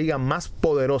segunda liga más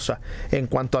poderosa en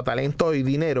cuanto a talento y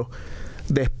dinero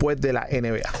después de la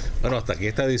NBA. Bueno, hasta aquí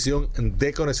esta edición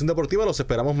de Conexión Deportiva. Los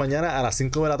esperamos mañana a las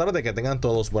 5 de la tarde. Que tengan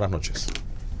todos buenas noches.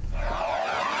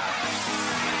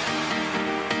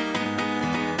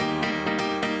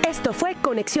 Esto fue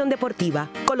Conexión Deportiva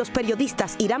con los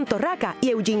periodistas Irán Torraca y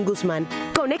Eugene Guzmán.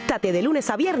 Conéctate de lunes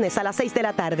a viernes a las 6 de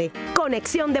la tarde.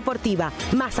 Conexión Deportiva,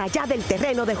 más allá del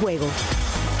terreno de juego.